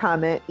question or a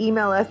comment,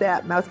 email us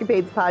at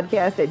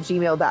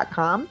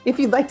mousecapadespodcast@gmail.com. If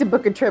you'd like to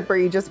book a trip or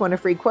you just want a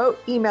free quote,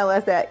 email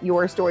us at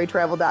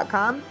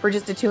yourstorytravel.com. For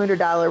just a $200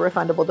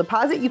 refundable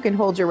deposit, you can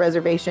hold your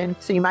reservation.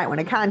 So you might want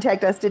to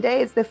contact us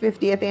today. It's the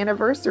 50th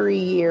anniversary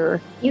year.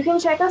 You can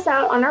check us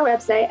out on our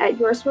website at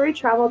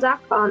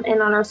yourstorytravel.com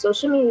and on our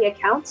social media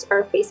accounts,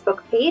 our Facebook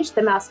page, the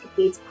The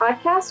Mousecapades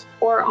Podcast,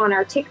 or on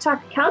our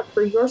TikTok account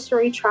for Your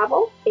Story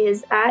Travel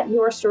is at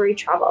Your Story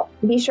Travel.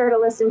 Be sure to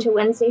listen to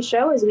Wednesday's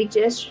show as we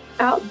dish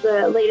out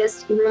the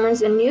latest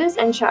rumors and news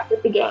and chat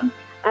with the gang.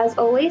 As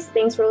always,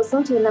 thanks for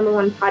listening to the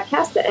 #1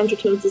 podcast that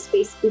entertains the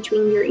space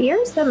between your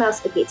ears, the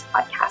Mousecapades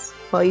Podcast.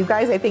 Well, you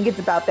guys, I think it's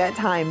about that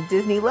time.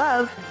 Disney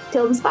love.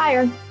 Till the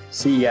spire.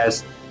 See you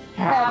guys.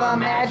 Have a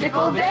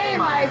magical day,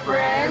 my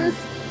friends.